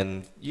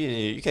can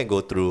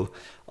go through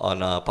on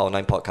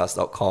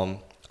power9podcast.com,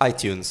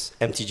 iTunes,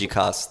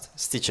 MTGcast,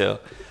 Stitcher.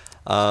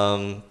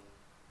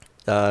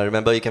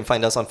 Remember, you can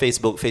find us on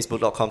Facebook,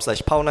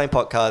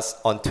 facebook.com/power9podcast,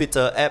 on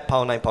Twitter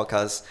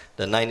 @power9podcast.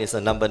 The 9 is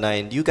the number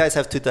 9. Do you guys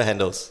have Twitter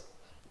handles?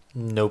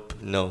 Nope.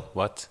 No.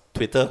 What?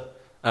 Twitter?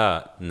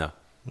 No.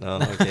 No,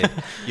 okay.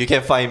 You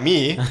can find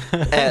me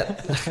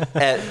at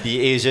the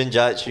Asian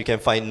Judge. You can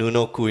find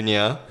Nuno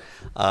Cunha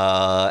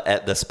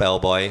at the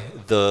Spellboy,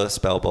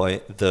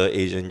 the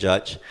Asian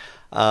Judge.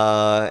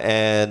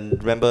 And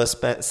remember,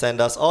 send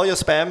us all your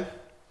spam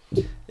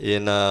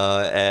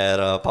at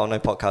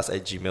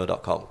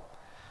power9podcast@gmail.com.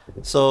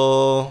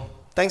 So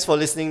thanks for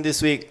listening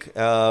this week.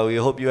 We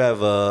hope you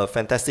have a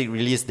fantastic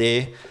release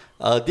day.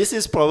 This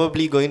is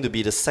probably going to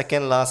be the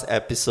second last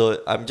episode.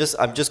 I'm just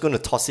going to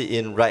toss it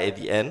in right at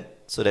the end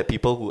so that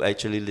people who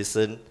actually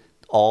listen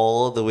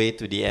all the way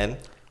to the end,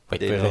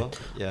 Wait, they really? know.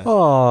 Yeah.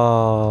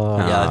 Oh.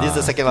 Yeah, this is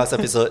the second last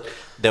episode.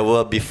 There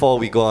were before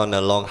we go on a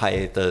long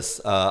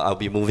hiatus. I'll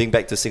be moving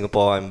back to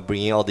Singapore. I'm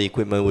bringing all the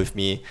equipment with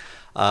me.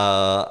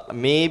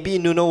 Maybe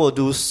Nuno will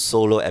do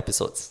solo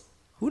episodes.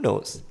 Who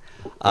knows?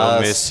 I'll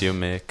miss you,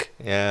 Mick.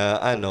 Yeah,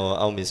 I know.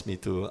 I'll miss me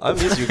too. I'll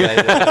miss you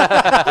guys.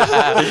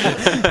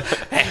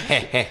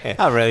 I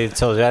already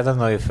told you. I don't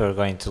know if we're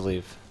going to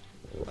leave.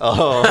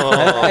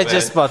 Oh, I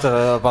just bought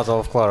a bottle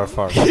of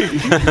chloroform.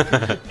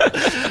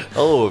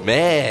 Oh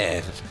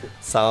man,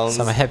 sounds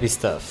Some heavy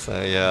stuff.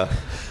 yeah.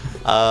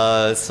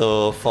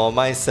 So for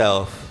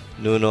myself,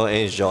 Nuno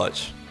and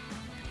George,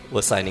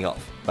 we're signing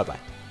off. Bye bye.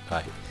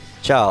 Bye.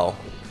 Ciao.